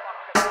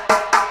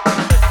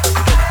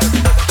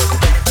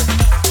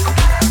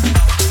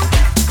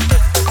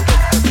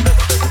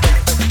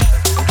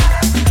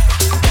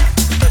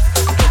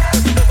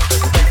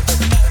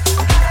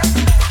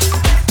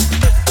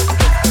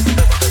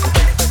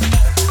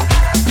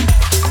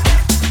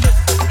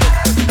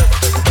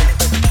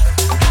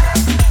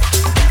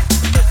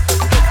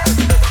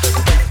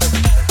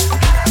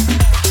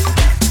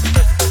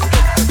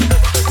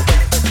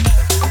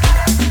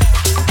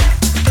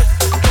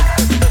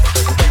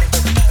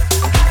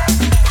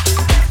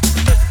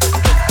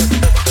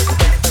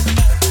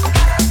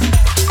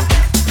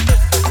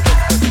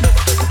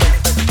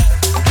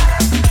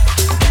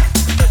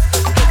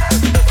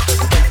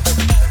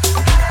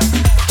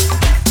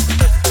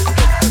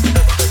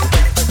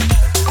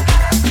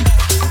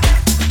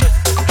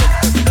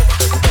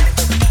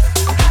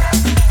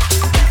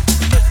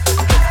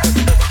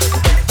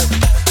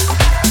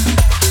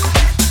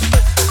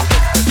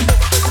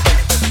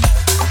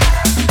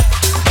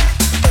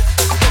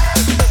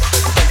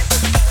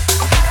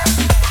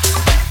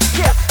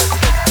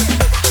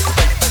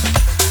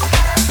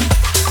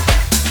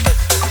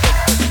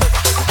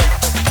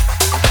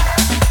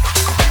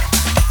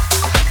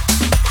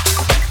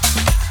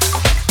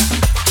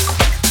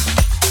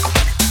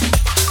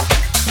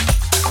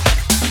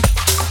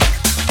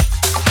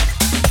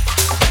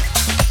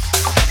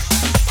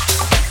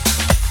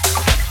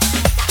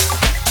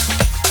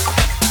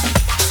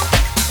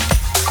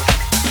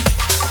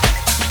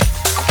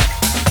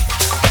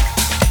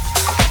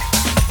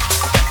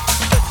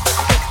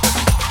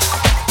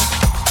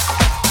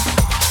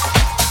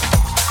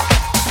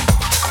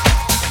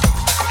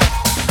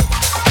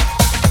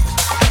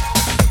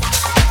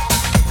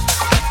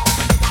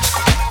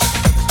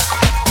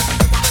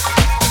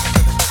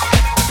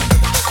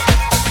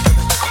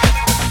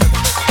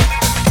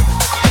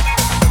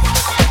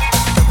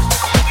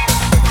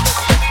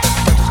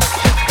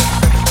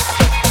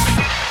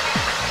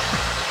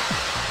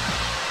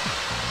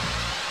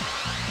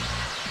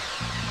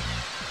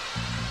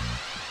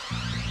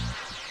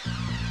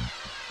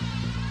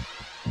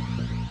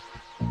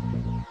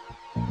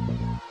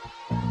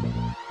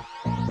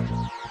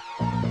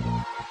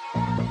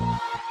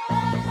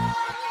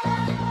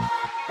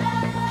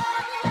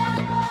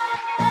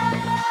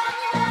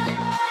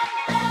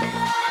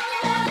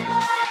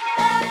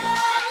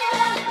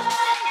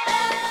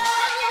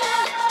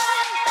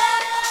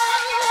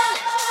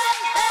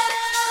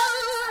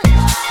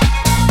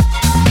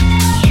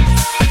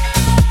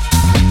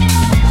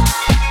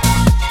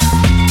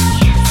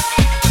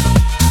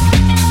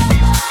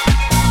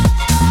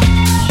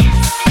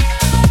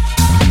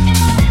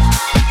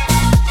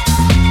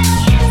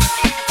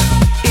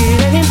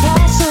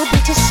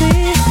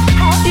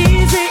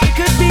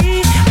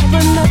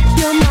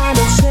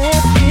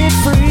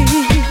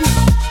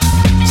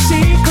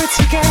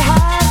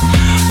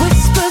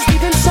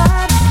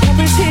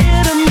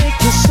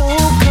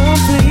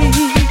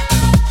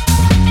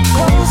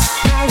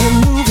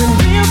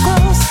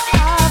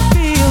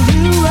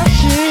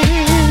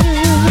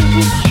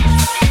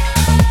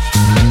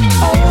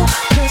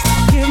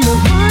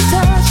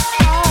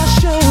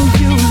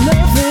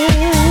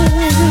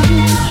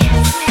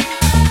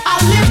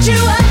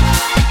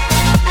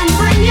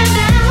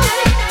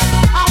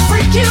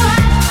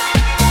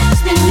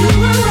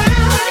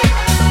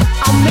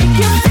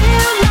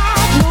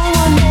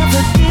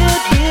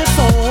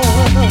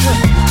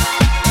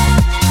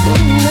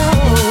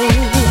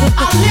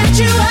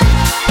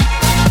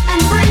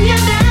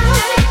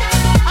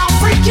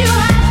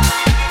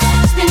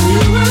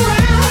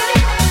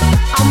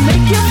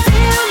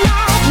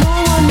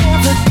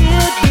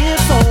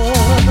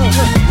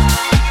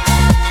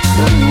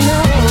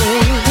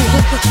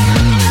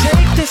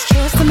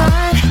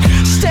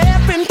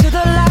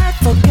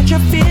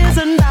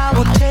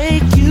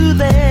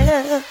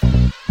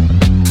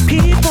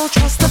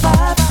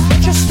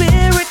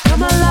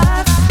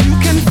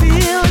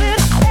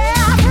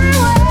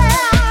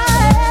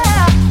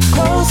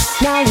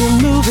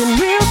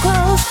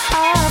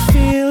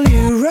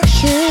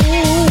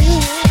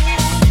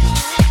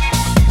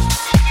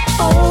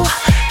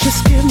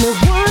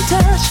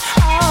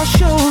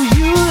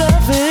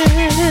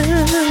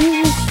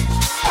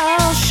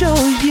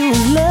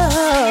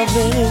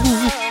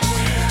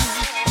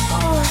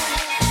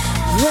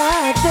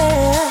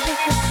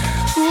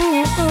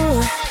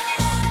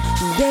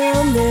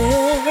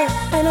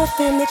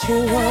 that you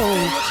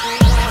want.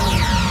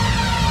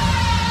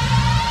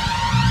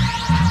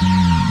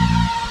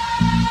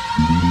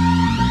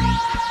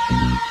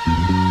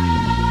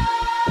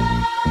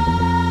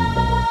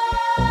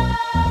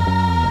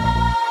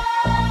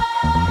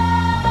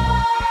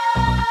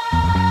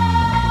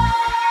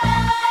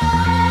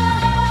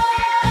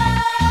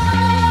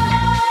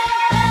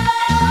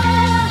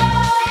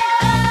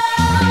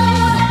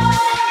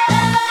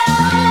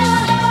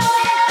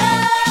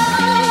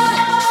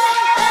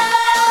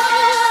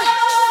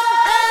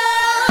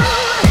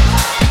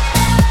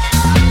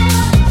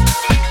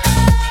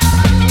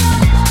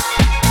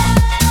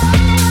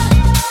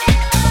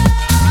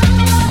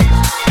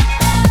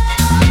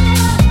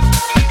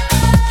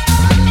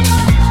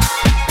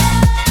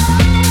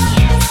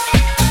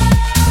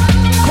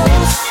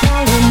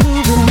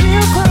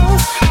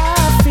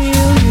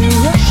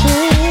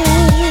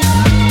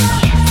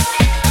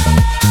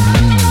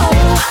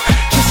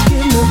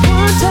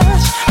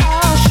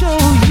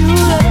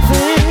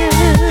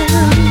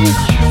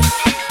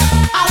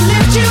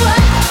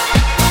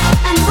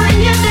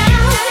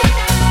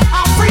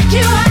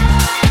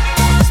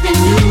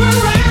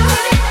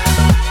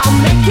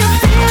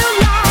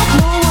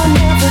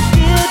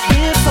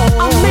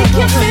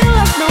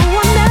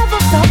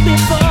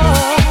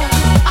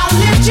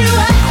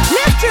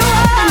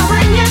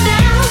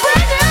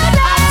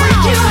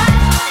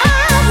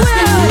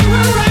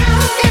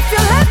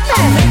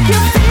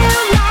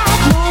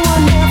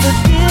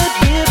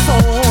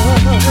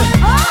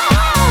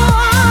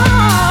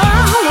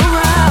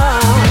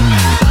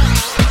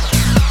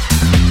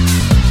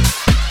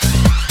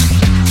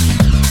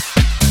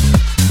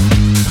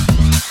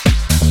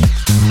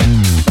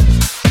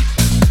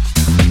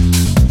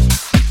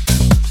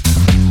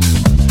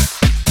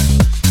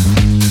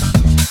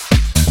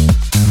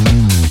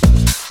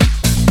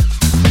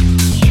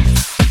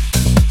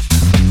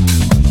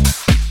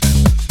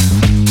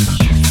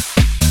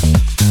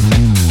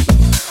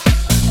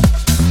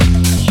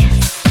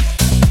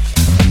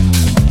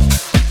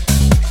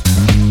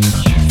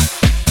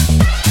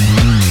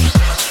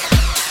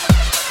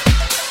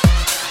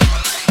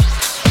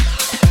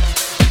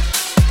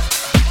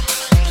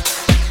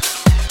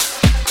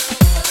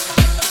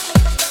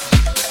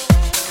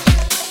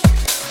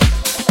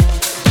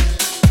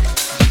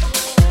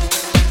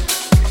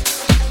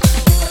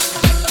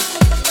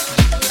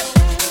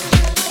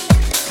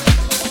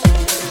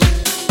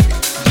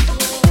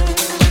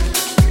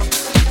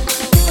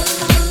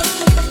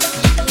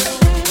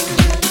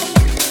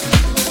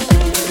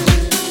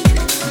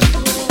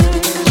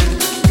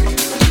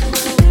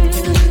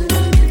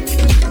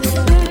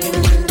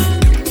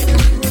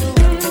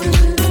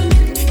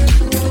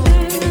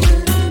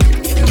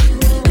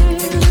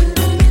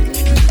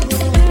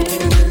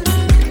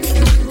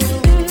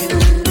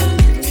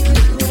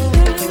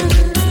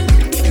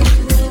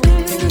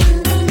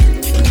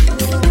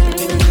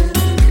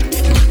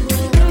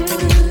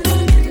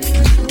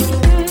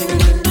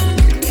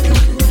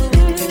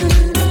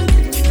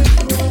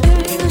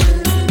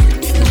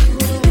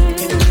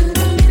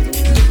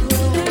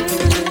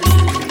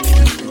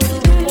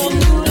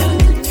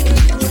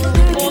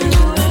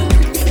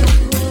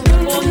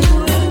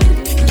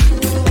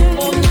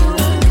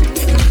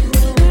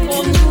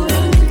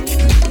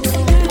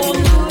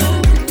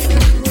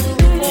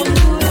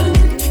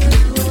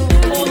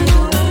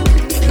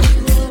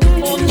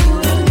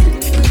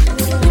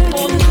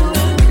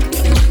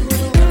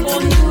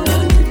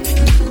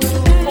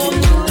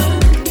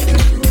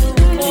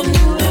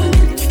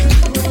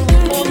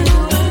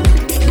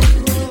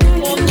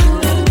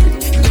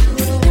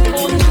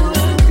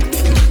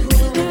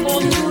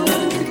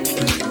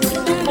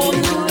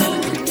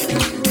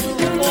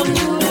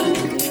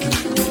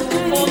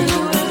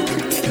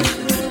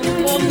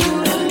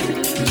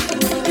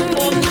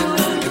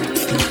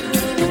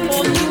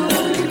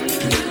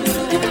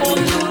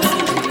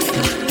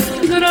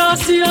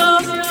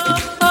 Gracias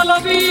a la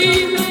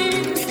vida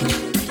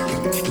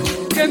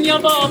que me ha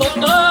dado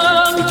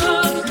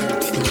tanto,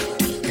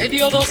 que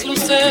dio dos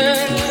luces,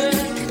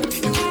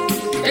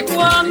 que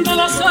cuando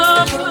las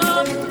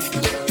abro,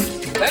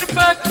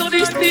 perfecto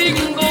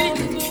distingo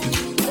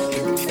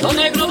lo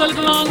negro del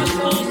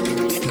blanco,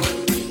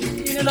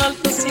 y en el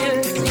alto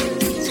cielo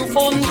su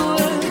fondo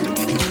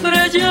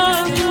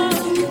estrellado,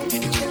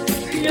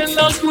 y en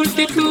las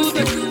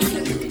multitudes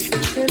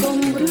el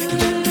hombre.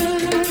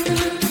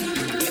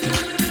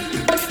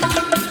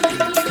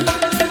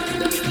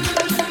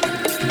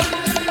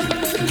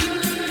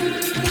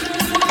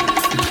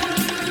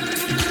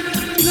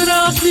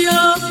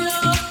 Gracias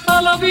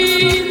a la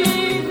vida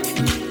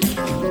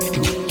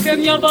que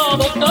me ha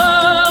dado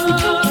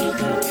tanto,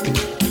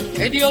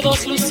 que dio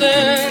dos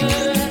luces,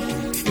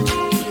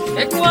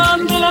 que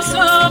cuando las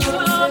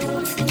abro,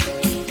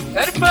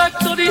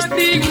 perfecto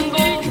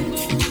distingo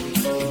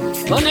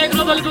lo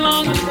negro del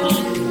blanco,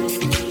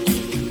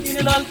 y en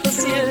el alto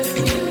cielo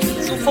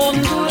su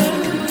fondo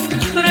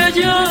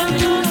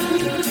estrellado,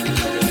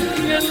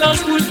 y en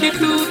las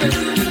multitudes